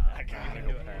it. I gotta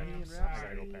go pack. Bohemian I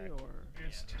gotta go Rhapsody pack. or?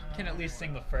 Can at least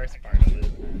sing the first part of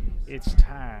it. It's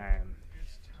time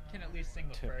Can at least sing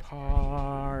the to first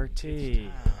party.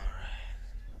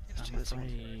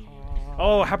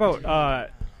 Oh, how about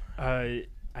I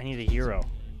need a hero.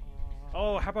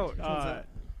 Oh, how about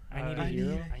I need a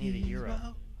hero. I need a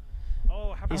hero.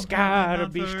 Oh, how about he's gotta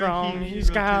be strong. He's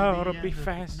gotta be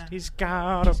fast. He's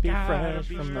gotta be fresh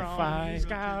from the fight. He's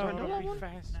gotta be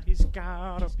fast. He's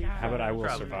gotta be. How about I will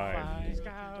Probably. survive?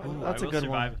 Ooh, That's I a will good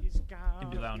survive. one. Can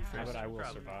do that one How first. about I will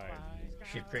survive?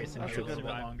 Give Grayson That's a a little good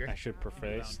bit one. longer. I should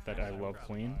preface that I love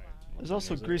Queen. There's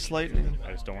also Grease Lightning.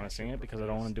 I just don't want to sing it because I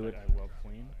don't want to do it. I love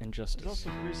Queen. There's Injustice. also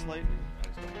Grease Lightning. I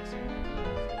just don't want to sing it.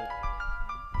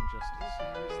 Injustice.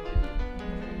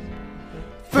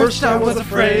 First I was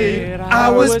afraid, I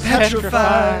was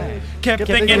petrified. Kept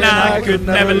thinking I could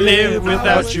never live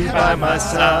without you by my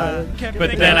side.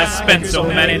 But then I spent so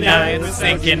many nights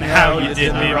thinking how you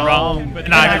did me wrong.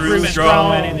 And I grew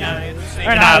strong, and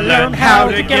I learned how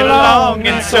to get along.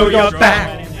 And so you're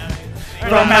back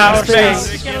from outer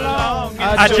space.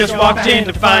 I just walked in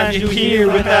to find you here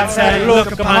with that sad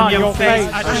look upon your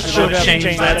face. I should have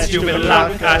changed that stupid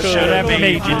lock. I should have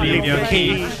made you leave your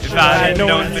key. If I had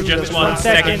known for just 1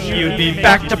 second you'd be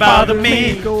back to bother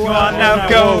me. Go on now,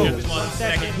 go.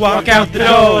 Walk out the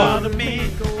door.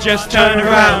 Just turn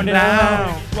around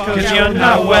now, 'cause you're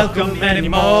not welcome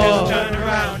anymore.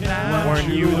 Weren't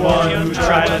you one who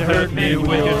tried to hurt me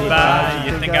with goodbye?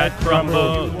 You think I'd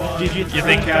crumble? Did you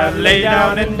think I'd lay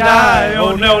down and die?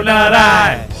 Oh no, not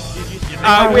I.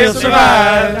 I will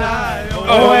survive.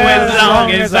 Oh, as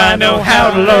long as I know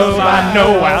how to love, I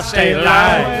know I'll stay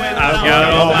alive. I've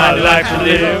got all my life to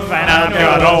live, and I've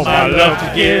got all my love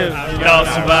to give. I'll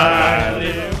survive.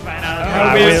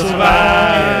 I will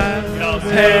survive.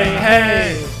 Hey,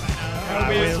 hey. I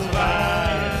will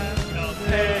survive.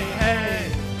 Hey,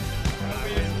 hey.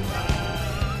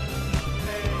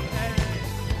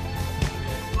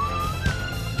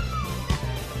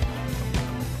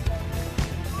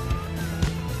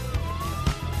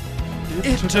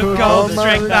 It took all the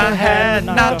strength I had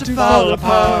not to fall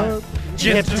apart.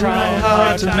 Just trying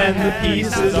hard to mend the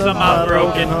pieces of my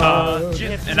broken heart.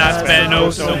 And I spent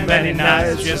oh so many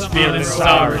nights just feeling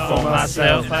sorry for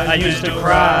myself. I used to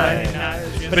cry,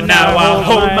 but now I'll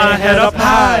hold my head up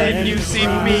high and you see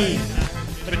me.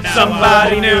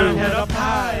 somebody new.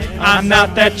 I'm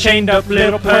not that chained up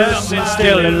little person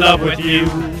still in love with you.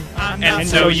 And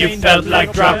so you felt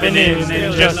like dropping in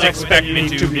and just expect me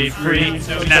to be free.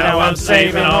 Now I'm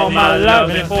saving all my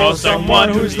loving for someone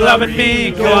who's loving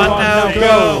me. Go on now,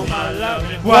 go.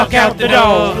 Walk out the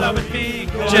door.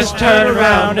 Just turn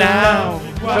around now,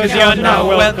 'cause you're not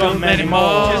welcome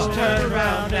anymore.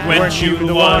 Weren't you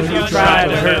the one who tried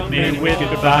to hurt me with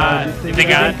goodbye? You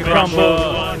think I'd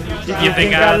crumble? You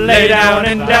think I'd lay down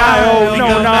and die? Oh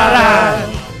no, not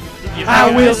I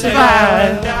will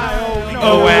survive.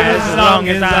 Oh, as long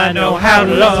as I know how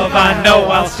to love, I know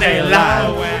I'll stay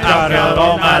alive. I've got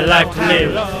all my life to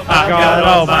live, I've got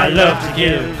all my love to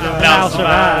give, and I'll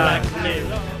survive.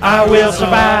 I will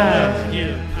survive.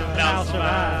 I'll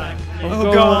survive.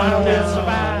 Oh, go on now,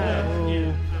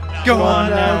 survive. Go on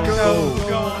now, go.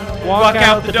 Walk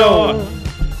out the door.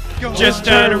 Just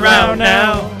turn around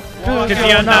now, 'cause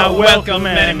you're not welcome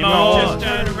anymore. Just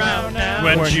turn around now.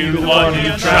 Weren't you the one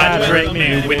who tried to break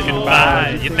me with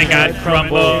goodbye? You think I'd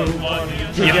crumble?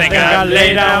 You think I'd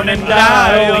lay down and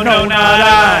die? Oh no,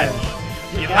 not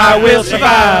I will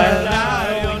survive.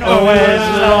 Oh,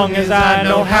 as long as I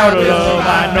know how to love,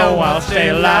 I know I'll stay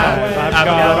alive. I've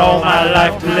got all my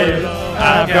life to live,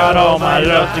 I've got all my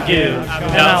love to give,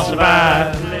 and I'll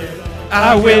survive.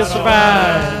 I will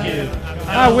survive.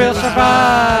 I will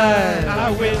survive.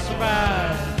 I will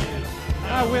survive.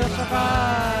 I will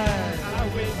survive. I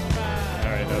will survive.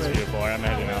 All right, that's beautiful. I'm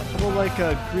heading out. A little like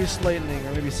Grease Lightning,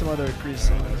 or maybe some other Grease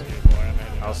song.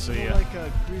 I'll see you. Like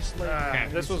Grease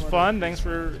Lightning. This was fun. Thanks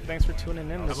for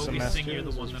tuning in this How about we semester. sing You're the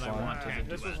One That I Want?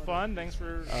 This was fun. Thanks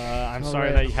for. I'm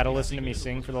sorry that you had to listen to me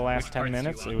sing for the last 10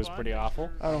 minutes. It was pretty awful.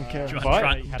 I don't care.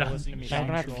 But you don't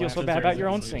have to feel so bad about your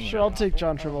own singing. Sure, I'll take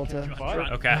John Travolta.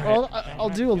 Okay. Well, I'll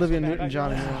do Olivia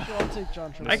Newton-John. I'll take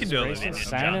John Travolta. I can do Olivia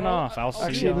Newton-John. Signing off. I'll see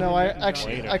Actually, you. no.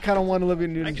 I kind of want Olivia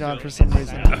Newton-John for some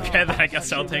reason. Okay, then I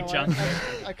guess I'll take John.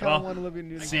 I kind of want Olivia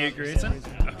Newton-John. See you, Grayson.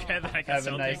 Okay, then I guess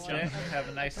I'll take John. Have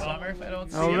a nice summer if I don't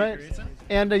see All you, right. Grayson.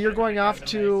 And you're going off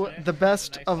to the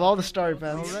best of all the star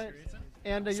events. All right.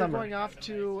 And you're going off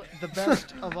to the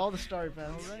best of all the star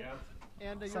events. All right.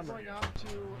 And you're going off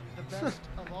to the best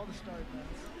of all the star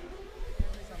events.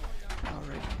 All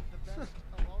right. The best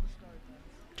of all the star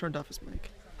events. Turned off his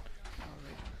mic. All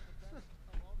right.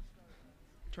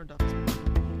 Turned off his mic.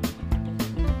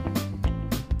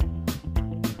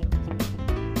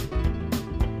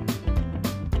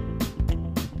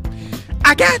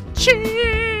 I got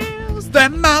chills, they're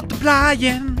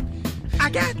multiplying. I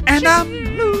got and I'm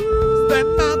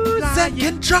losing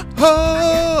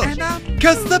control.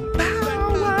 Cause the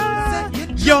power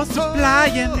you're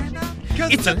supplying,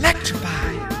 it's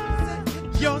electrifying.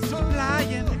 You're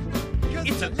supplying,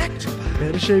 it's electrifying.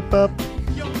 Better shape up,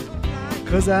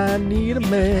 cause I need a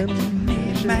man.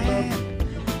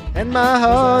 And my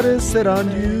heart is set on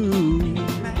you.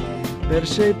 Better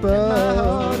shape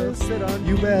up,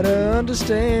 you better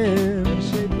understand.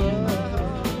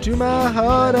 To my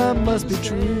heart I must be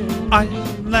true. I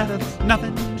left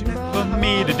nothing for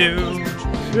me to do.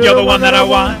 You're the one that I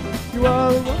want. You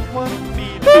are the one.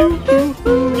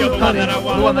 You're the one that I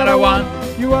want. The one that I want.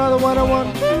 You are the one I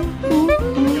want.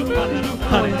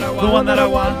 Honey, the one that I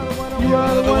want. You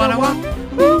are The one I want.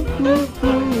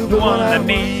 The one I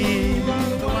need.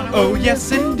 Oh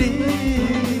yes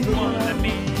indeed. The one I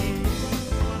need.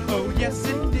 Oh yes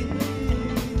indeed.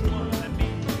 The one I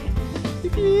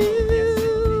need.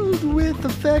 Filled with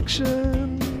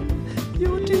affection,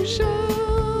 you're too shy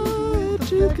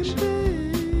to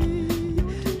convey.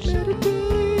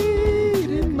 Meditate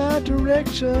in my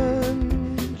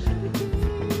direction.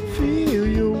 Feel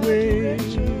your way.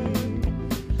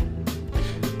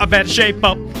 I better shape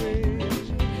up,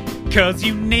 cause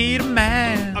you need a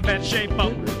man. I better shape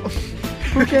up.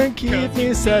 Who can keep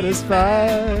me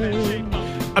satisfied?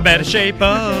 I better shape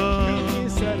up.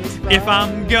 If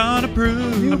I'm gonna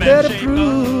prove, You I better shape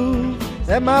prove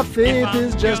that my faith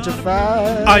is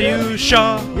justified. Are you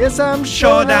sure? Yes, I'm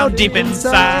Sure down deep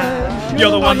inside.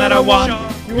 You're the one that I want.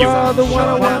 You are the one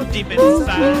I Sure down want. deep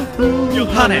inside. You're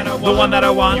honey, the one that I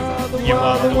want. You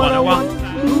are the one I want.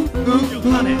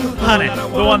 Honey,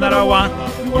 the one that I want.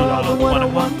 You are the one I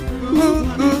want.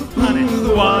 Honey,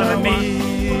 the one I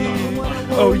need.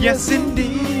 Oh yes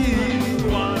indeed.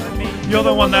 You're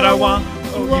the one that I want.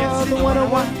 Oh yes, the one I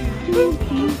want.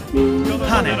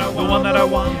 honey, the one that I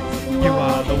want. You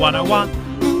are the one I want.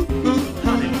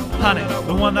 Honey,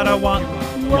 the one that I want.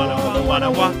 You are the one I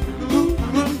want.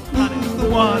 Honey, the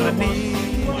one I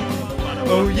need.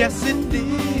 Oh yes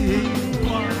indeed.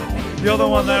 You're the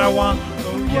one that I want.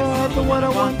 Oh yes, the one I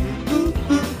want.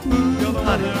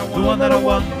 Honey, the one that I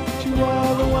want. You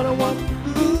are the one I want.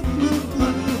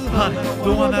 honey,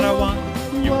 the one that I want.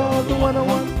 You are the one I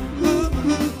want.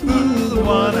 The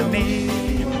one I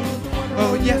need.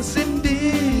 Oh yes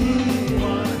indeed.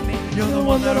 You're the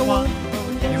one that I want.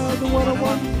 You're the one I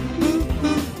want.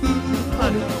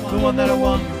 Honey, the one that I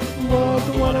want. You are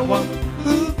the one I want.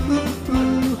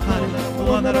 Honey, the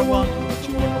one that I want.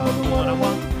 You are the one I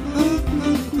want.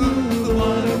 The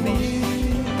one I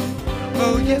need.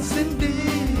 Oh yes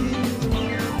indeed.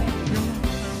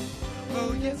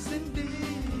 Oh yes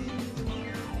indeed.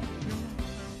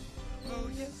 Oh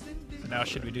yes indeed. So now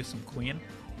should we do some Queen?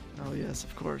 Oh yes,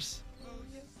 of course.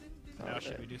 Now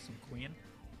should we do some Queen?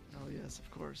 Oh yes, of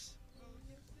course.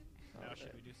 Now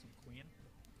should we do some Queen?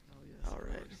 Oh yes. All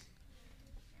right.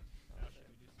 Now should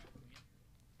we do some Queen?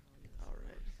 All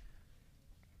right. All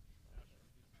right.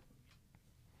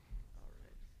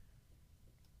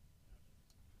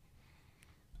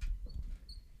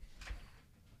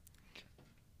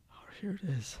 Oh, here it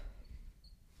is.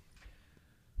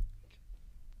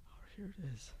 Oh, here it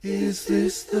is. Is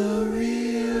this the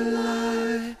real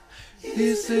life?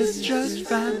 Is this just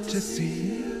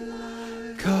fantasy?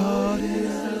 Caught in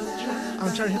a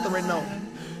I'm trying to hit the right note.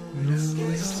 no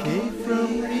escape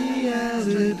from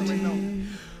reality.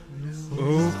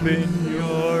 Open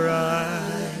your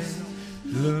eyes,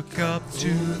 look up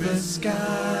to the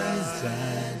skies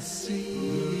and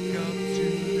see. Look up to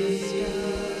the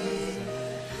skies.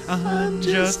 I'm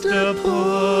just a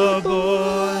poor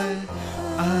boy.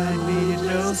 I need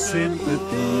no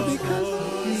sympathy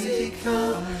because easy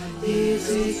come,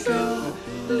 easy go,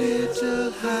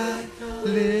 little high,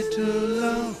 little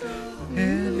low.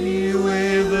 Any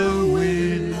way the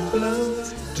wind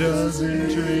blows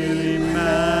doesn't really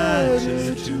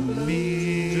matter to me.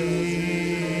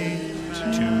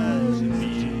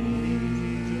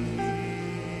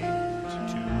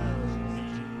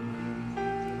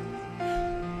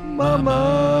 Mama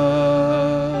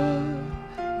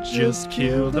just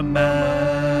killed a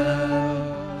man,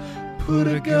 put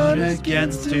a gun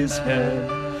against his head,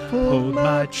 pulled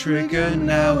my trigger,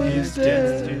 now he's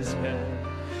dead.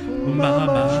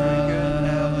 Mama,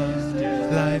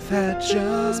 life had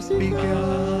just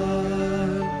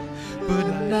begun, but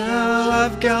now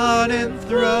I've gone and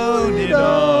thrown it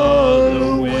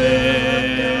all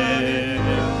away.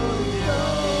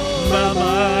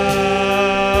 Mama,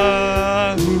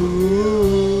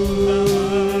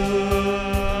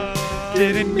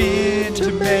 didn't mean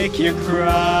to make you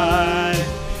cry.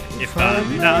 If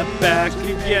I'm not back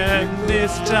again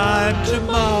this time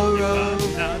tomorrow,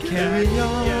 carry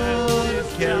on,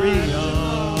 carry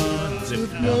on, as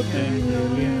if nothing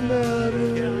really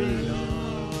mattered. Carry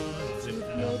on, as if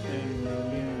nothing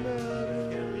really mattered.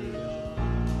 Carry on,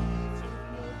 as if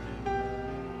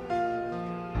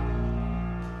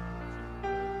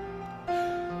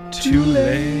nothing. Too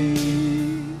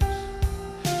late,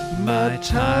 my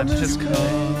time has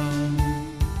come.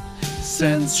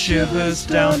 Sends shivers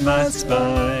down my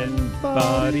spine,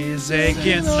 body's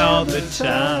aching all the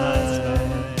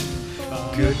time.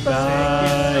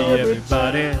 Goodbye,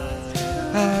 everybody,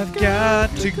 I've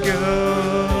got to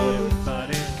go.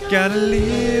 Gotta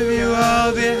leave you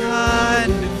all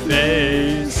behind and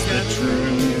face the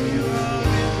truth.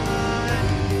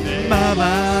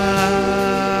 Mama,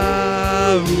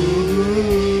 ooh,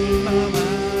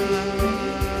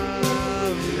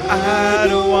 I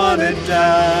don't wanna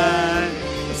die.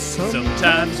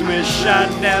 Sometimes wish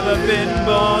I'd never been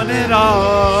born at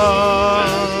all.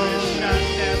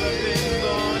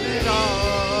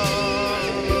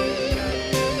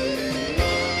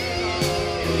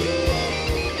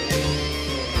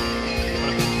 One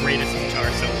of the greatest guitar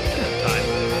solos of all time.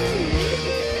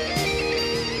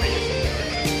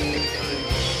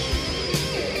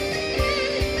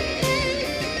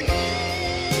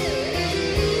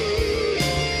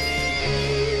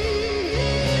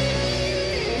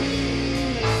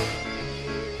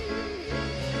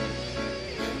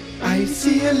 I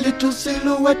see a little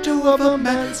silhouette of a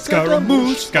man.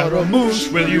 Scaramouche, Scaramouche,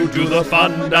 will you do the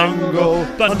fandango?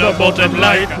 Thunderbolt and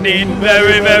lightning,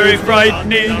 very, very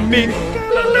frightening me.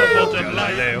 Thunderbolt and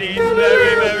lightning,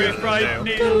 very, very frightening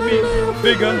me.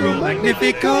 Figaro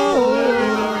Magnifico.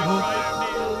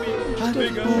 I'm a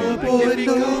poor boy,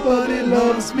 nobody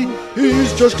loves me.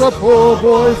 He's just a poor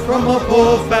boy from a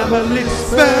poor family.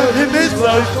 Spare him his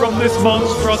life from this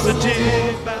monstrosity.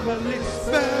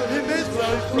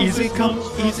 Easy come,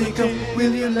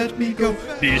 will you let me go?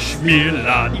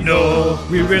 Bismillah, no,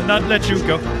 we will not let you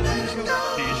go.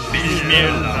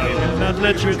 Bismillah, we will not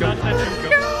let you go.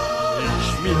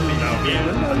 Bismillah, we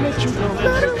will not let you go.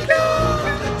 Let him go,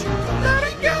 let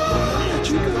him go, let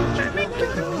you go, let me go.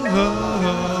 No,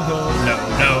 no,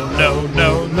 no, no,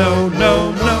 no, no,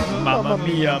 no. Mamma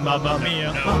mia, mia, mamma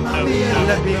mia. Mamma mia,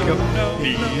 let me go.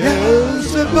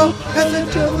 Beelzebub has the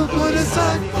devil put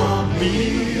aside for me,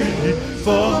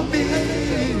 for me,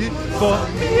 for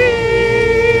me.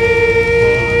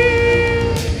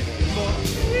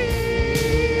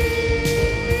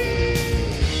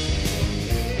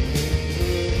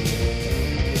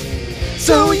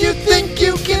 So you think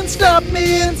you can stop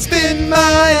me and spin my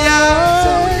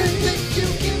eyes?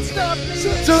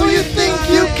 So you think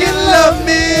you can love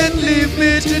me and leave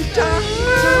me to die?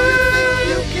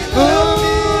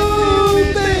 Oh,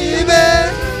 baby,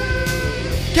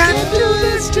 can you do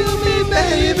this to me,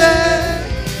 baby?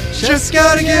 Just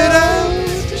gotta get out,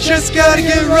 just gotta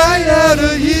get right out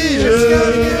of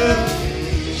here.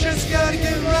 Just gotta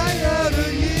get right out of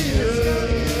here.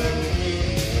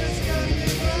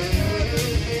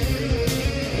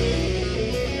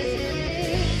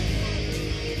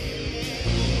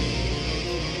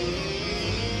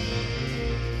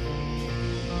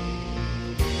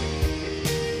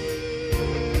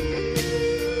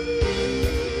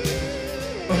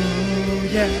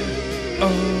 Yeah, oh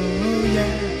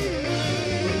yeah.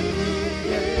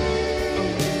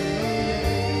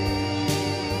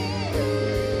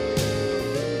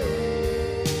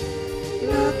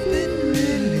 Nothing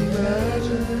really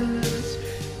matters.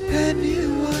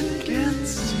 Anyone can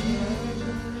see.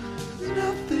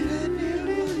 Nothing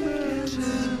anyone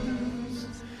can do.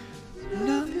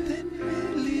 Nothing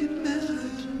really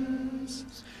matters.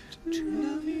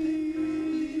 Nothing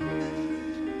really matters.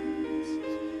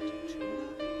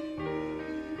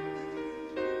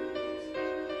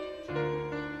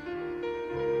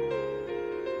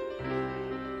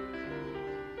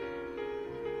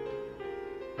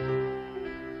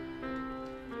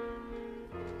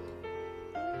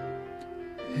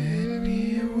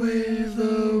 Any way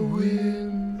the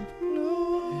wind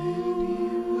blows, any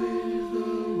way the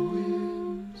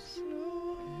wind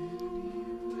blows, any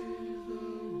way the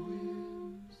wind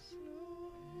blows.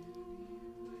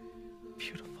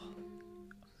 Beautiful.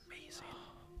 Amazing.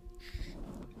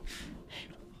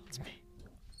 It's me.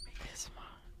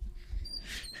 ASMR.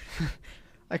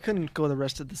 I couldn't go the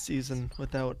rest of the season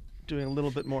without doing a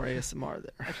little bit more ASMR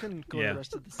there. I couldn't go the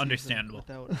rest of the season Understandable.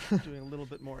 without doing a little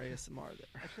bit more ASMR there.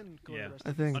 I couldn't go the rest I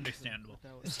of think the understandable.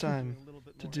 it's time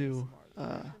to do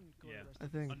I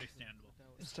think Understandable.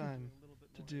 it's time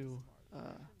to do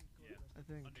I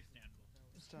think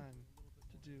it's time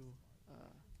to do I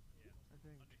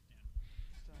think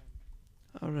it's time.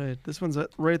 All right, this one's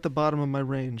right at the bottom of my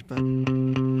range, but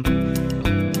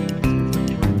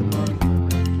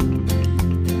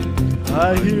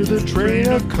I hear the train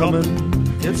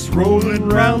a-comin', it's rolling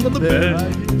round the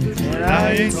bend, and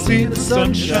I ain't seen the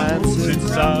sunshine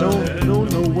since I don't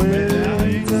know when.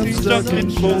 I'm stuck in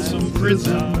Folsom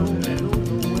Prison,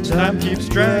 time keeps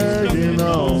dragging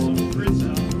on.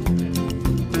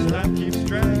 Time keeps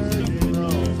dragging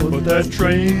on, but that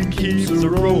train keeps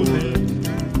a-rolling.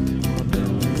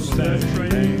 That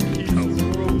train keeps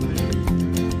a-rolling.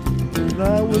 When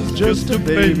I was just a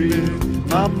baby,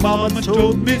 my mama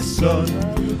told me, son,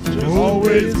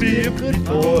 always be a good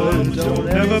boy, don't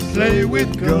ever play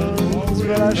with guns.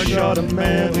 But I shot a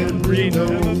man in Reno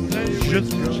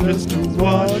just to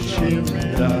watch him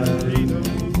die.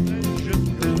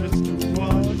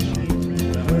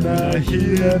 When I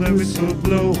hear that whistle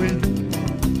blowing,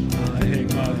 I hang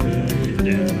my head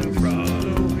and cry.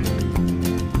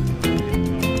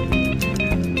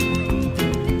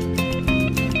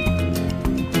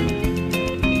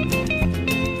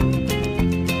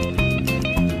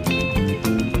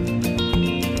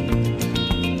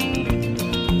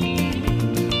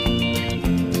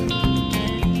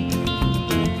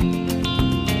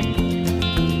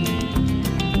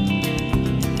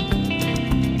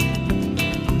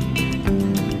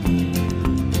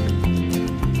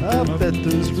 I bet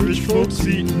those rich folks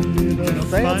eating in a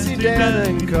fancy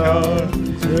dining car.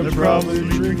 They're probably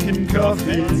drinking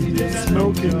coffee and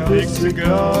smoking big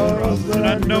cigars. But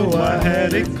I know I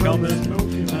had it coming.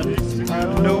 I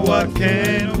know I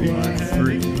can't be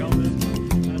free.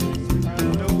 I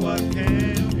know I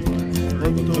can't be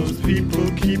free. But those people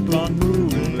keep on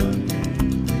moving.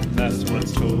 That's what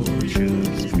tortures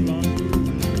keep on moving.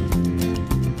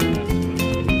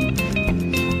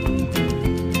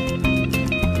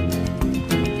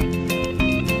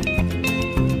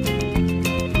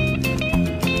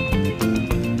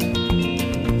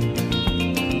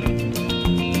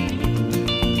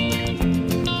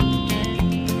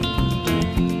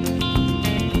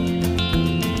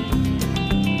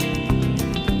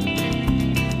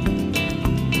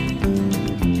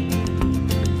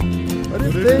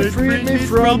 If they freed me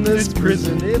from this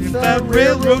prison, if that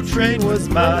railroad train was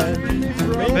mine,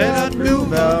 Maybe I'd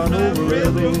move out over a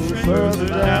little further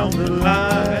down the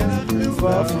line,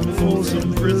 far from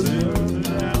Folsom Prison.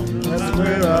 That's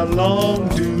where I long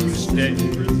to stay.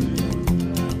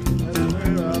 That's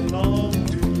where I long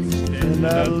to stay. And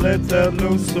I let that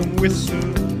lonesome whistle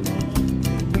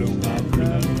blow my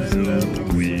blues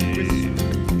away.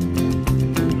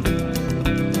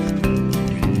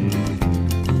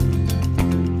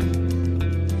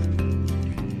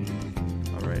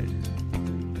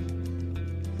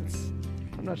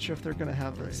 I'm not sure if they're gonna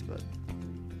have this, but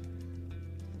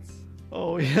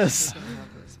oh yes,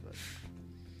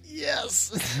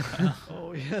 yes,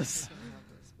 oh yes.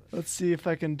 Let's see if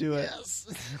I can do it. Yes,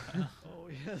 oh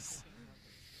yes.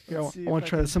 Yeah, I want to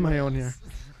try this on my own here.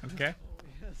 Okay.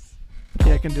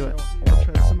 Yeah, I can do it. I want to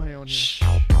try this on my own here.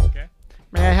 Okay.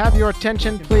 May I have your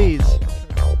attention, please?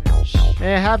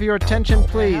 May I have your attention,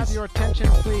 please? May I have your attention,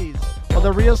 please? Will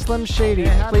the real Slim Shady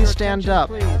please stand up?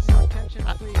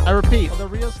 I repeat,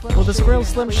 will this real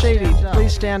Slim Shady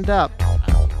please stand up?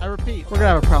 I repeat, we're gonna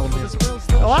have a problem here.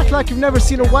 Oh, act like you've never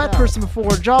seen a white person before.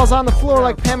 Jaws on the floor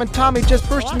like Pam and Tommy just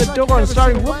burst in the door and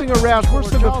starting whooping around worse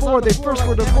than before. They first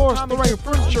were divorced, throwing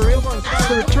furniture in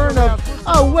the return of.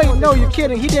 Oh wait, no, you're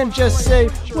kidding. He didn't just say.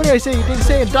 What did I say? He didn't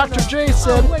say. And Dr. Dre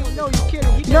said. Wait, no, you're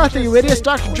kidding. Nothing, you idiots.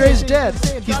 Dr. Dre's dead.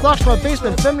 He's locked in my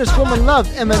basement. Feminist woman love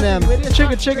Eminem.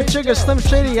 Chigga, chigga, chigga. Slim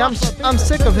Shady. I'm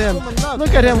sick of him.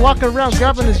 Look at him walking around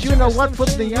grabbing his you know what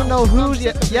with the you know who.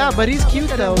 Yeah, but he's cute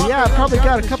though. Yeah, probably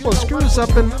got a couple of screws up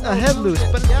and a head loose,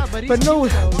 but no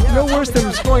worse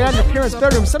than going out in your parents'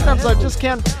 bedroom. Sometimes I just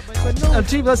can't. On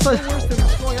TV, let's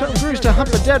turn Bruce to hump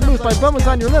a dead moose by bummers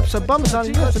on your lips. A bummers on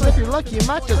your lips, and if you're lucky, you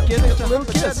might just get a little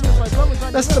kiss.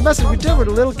 That's the message we deliver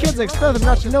to little kids and expect them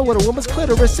not to know what a woman's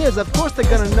clitoris is. Of course, they're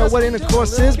gonna know what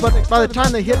intercourse is, but by the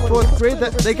time they hit 4th grade,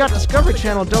 they got Discovery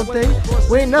Channel, don't they?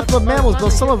 We ain't nothing but mammals, though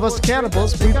some of us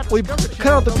cannibals. We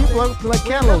cut out the people out like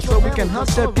cantaloupes, but we can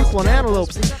hunt dead people and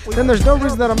antelopes. Then there's no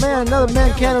reason that another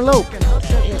man can't elope.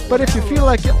 But if you feel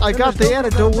like I got the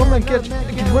antidote, woman can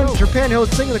run her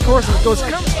pantyhose singing the chorus and goes,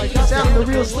 come, sound the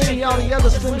real Slim, all the other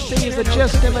Slim Shadys are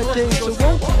just imitating. So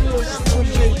won't the real Slim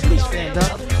Shady please stand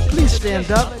up? Please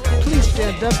stand up, please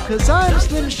stand up, cause I'm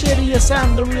Slim Shady, yes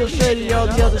I'm the real Shady, all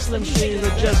the other Slim Shadys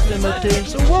are just imitating.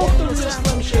 So won't the real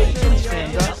Slim Shady please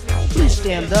stand up? Please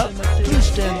stand up, please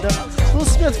stand up. Will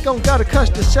Smith got a cuss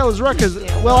to sell his records.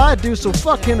 Well, I do, so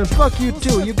fuck him and fuck you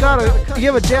too. You gotta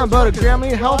give a damn about a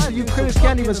Grammy. Half of you critics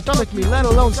can't even stomach me, let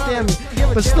alone stand me.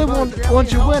 But Slim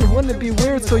won't you win, wouldn't it be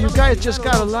weird? So you guys just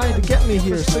gotta lie to get me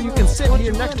here. So you can sit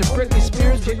here next to Britney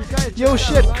Spears. Yo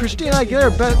shit, Christina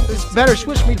Aguilera better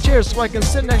switch me chairs so I can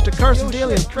sit next to Carson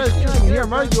Daly and Prez Kirsten hear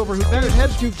him argue over who better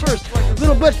heads do first.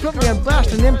 Little Butch put me on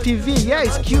blast on MTV. Yeah,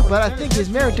 he's cute, but I think he's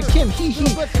married to Kim. Hee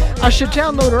hee. I should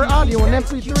download her audio on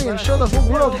MP3 and show the whole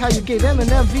world how you gave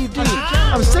Eminem VD.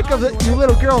 I'm sick of it, you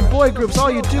little girl and boy groups.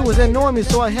 All you do is annoy me,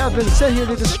 so I have been sent here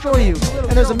to destroy you.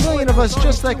 And there's a million of us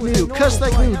just like me, who cuss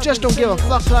like me, who just don't give a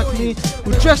fuck like me,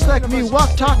 who dress like me,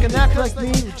 walk, talk, and act like me.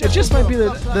 It just might be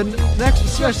the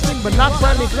next best thing, but not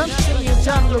by me, cause I'm sitting in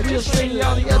town with the real Shady.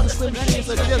 All the other Slim Shadys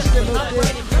are just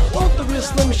imitating. Won't the real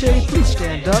Slim Shady please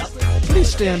stand up? Please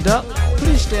stand up,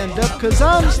 please stand up, cause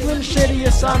I'm Slim Shady,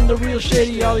 yes I'm the real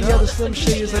Shady, all the other Slim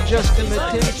Shadys are just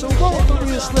imitating. So won't the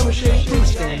real Slim Shady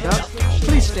please stand up,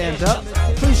 please stand up,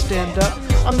 please stand up.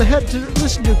 I'm the head to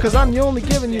listen to, cause I'm the only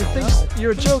giving you things.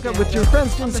 You're a joke with your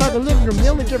friends inside the living room. The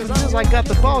only difference is I got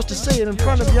the balls to say it in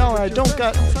front of y'all, and I don't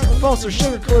got false or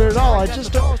sugarcoat at all. I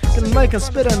just don't can make and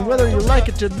spit on whether you like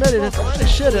it to admit it. If I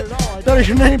shit it, better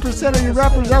than 90% of you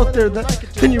rappers out there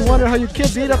then you wonder how you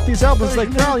kids eat up these albums like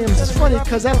Valiums. It's funny,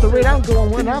 cause at the rate I'm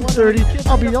going when I'm 30,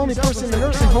 I'll be the only person in the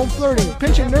nursing home flirting,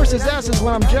 pinching nurses' asses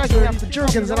when I'm jacking up the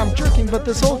jerkins and I'm jerking, but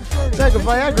this whole bag of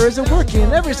Viagra isn't working,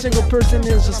 and every single person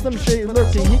is a Slim Shady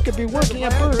lurking. He could be working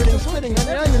at Burger King, spitting on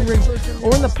the onion rings,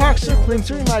 or in the park circling,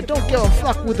 certain I don't give a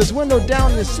fuck, with his window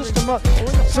down and his system up.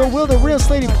 So will the real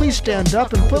Slady please stand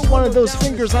up and put one of those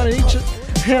fingers on each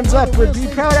hands up, would be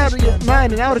proud out of your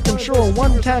mind and out of control.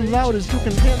 One time loud as you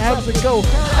can, how does it go?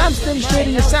 I'm Slim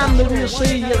Shady, yes I'm the real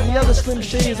Shady, yet the other Slim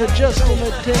Shadys are just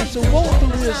imitating. So won't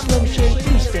the real Slim Shady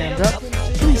please stand up?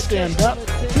 Please stand up,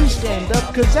 please stand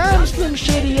up, cause I'm Slim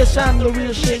Shady, yes I'm the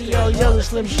real Shady, all the other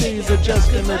Slim Shadys are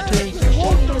just imitating. So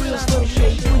won't the real Slim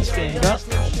Shady please stand up?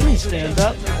 Please stand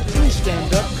up, please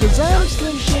stand up, cause I'm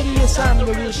Slim Shady, yes I'm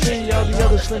the real Shady, all the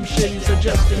other Slim Shadys are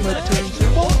just imitating.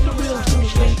 So won't the real Slim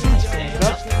Shady please stand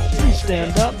up? Please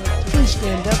stand up, please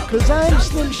stand up, cause I'm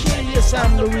Slim Shady, yes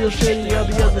I'm the real Shady, all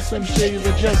the other Slim Shadys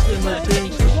are just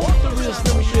imitating. So won't the real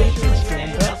Slim Shady please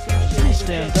stand up? Please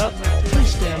stand up,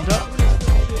 please stand up.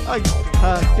 I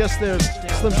guess there's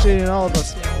Slim Shady in all of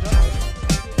us.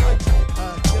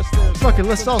 Fuck it,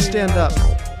 let's all stand up.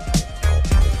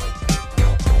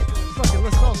 Fuck it,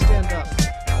 let's all stand up.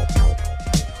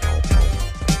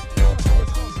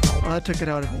 Oh, that took it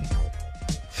out of me.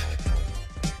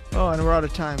 Oh, and we're out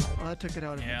of time. Oh, that took it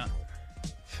out of me. Yeah.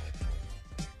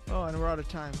 Oh, and we're out of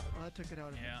time. Oh, that took it out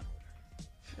of me. Yeah.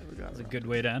 There we go. That's a good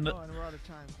way to end it. Oh, and we're out of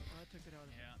time. Oh, that took it out of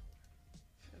me. Yeah.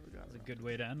 There we go. That's a good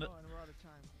way to end it. Oh, and we're out of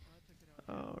time. Oh, that took it out of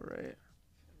me. All right.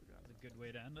 That's a good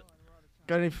way to end it.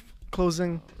 Got any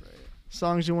closing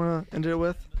songs you want to end it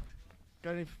with?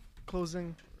 Got any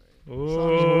closing?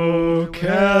 Oh,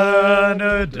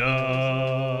 Canada,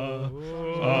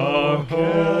 our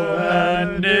home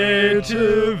and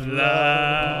native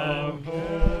land,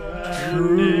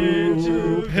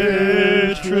 true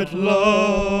patriot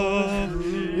love,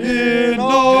 in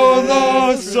all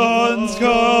the sun's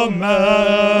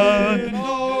command,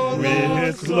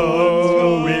 with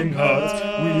glowing hearts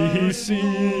we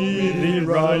see thee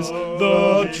rise,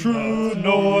 the true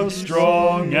north,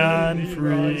 strong and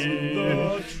free.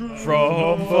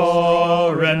 From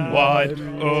far and wide,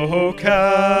 oh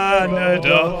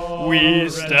Canada, we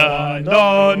stand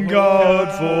on guard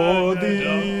for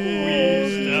thee.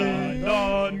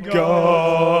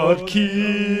 God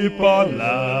keep our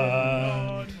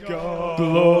land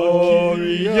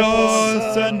glorious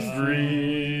and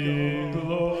free.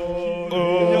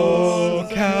 Oh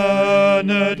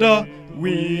Canada,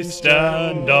 we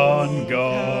stand on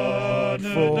guard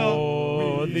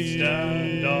for thee.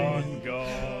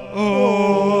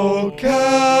 Oh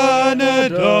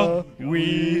Canada,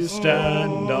 we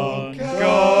stand on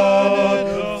guard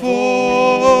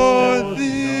for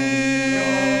thee.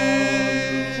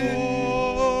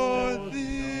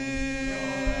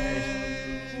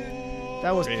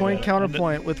 That was Point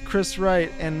Counterpoint with Chris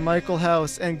Wright and Michael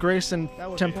House and Grayson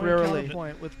temporarily.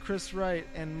 With Chris Wright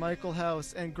and Michael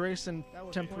House and Grayson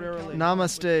temporarily.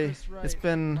 Namaste. It's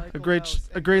been a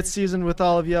great season with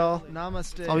all of y'all.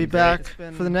 Namaste. I'll be back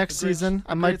for the next season.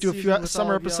 I might do a few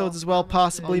summer episodes as well,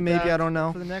 possibly, maybe, I don't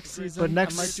know. But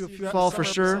next fall for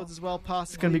sure. It's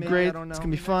gonna be great. It's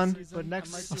gonna be fun.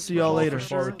 I'll see y'all later.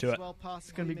 Forward to it.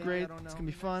 It's gonna be great. It's gonna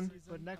be fun.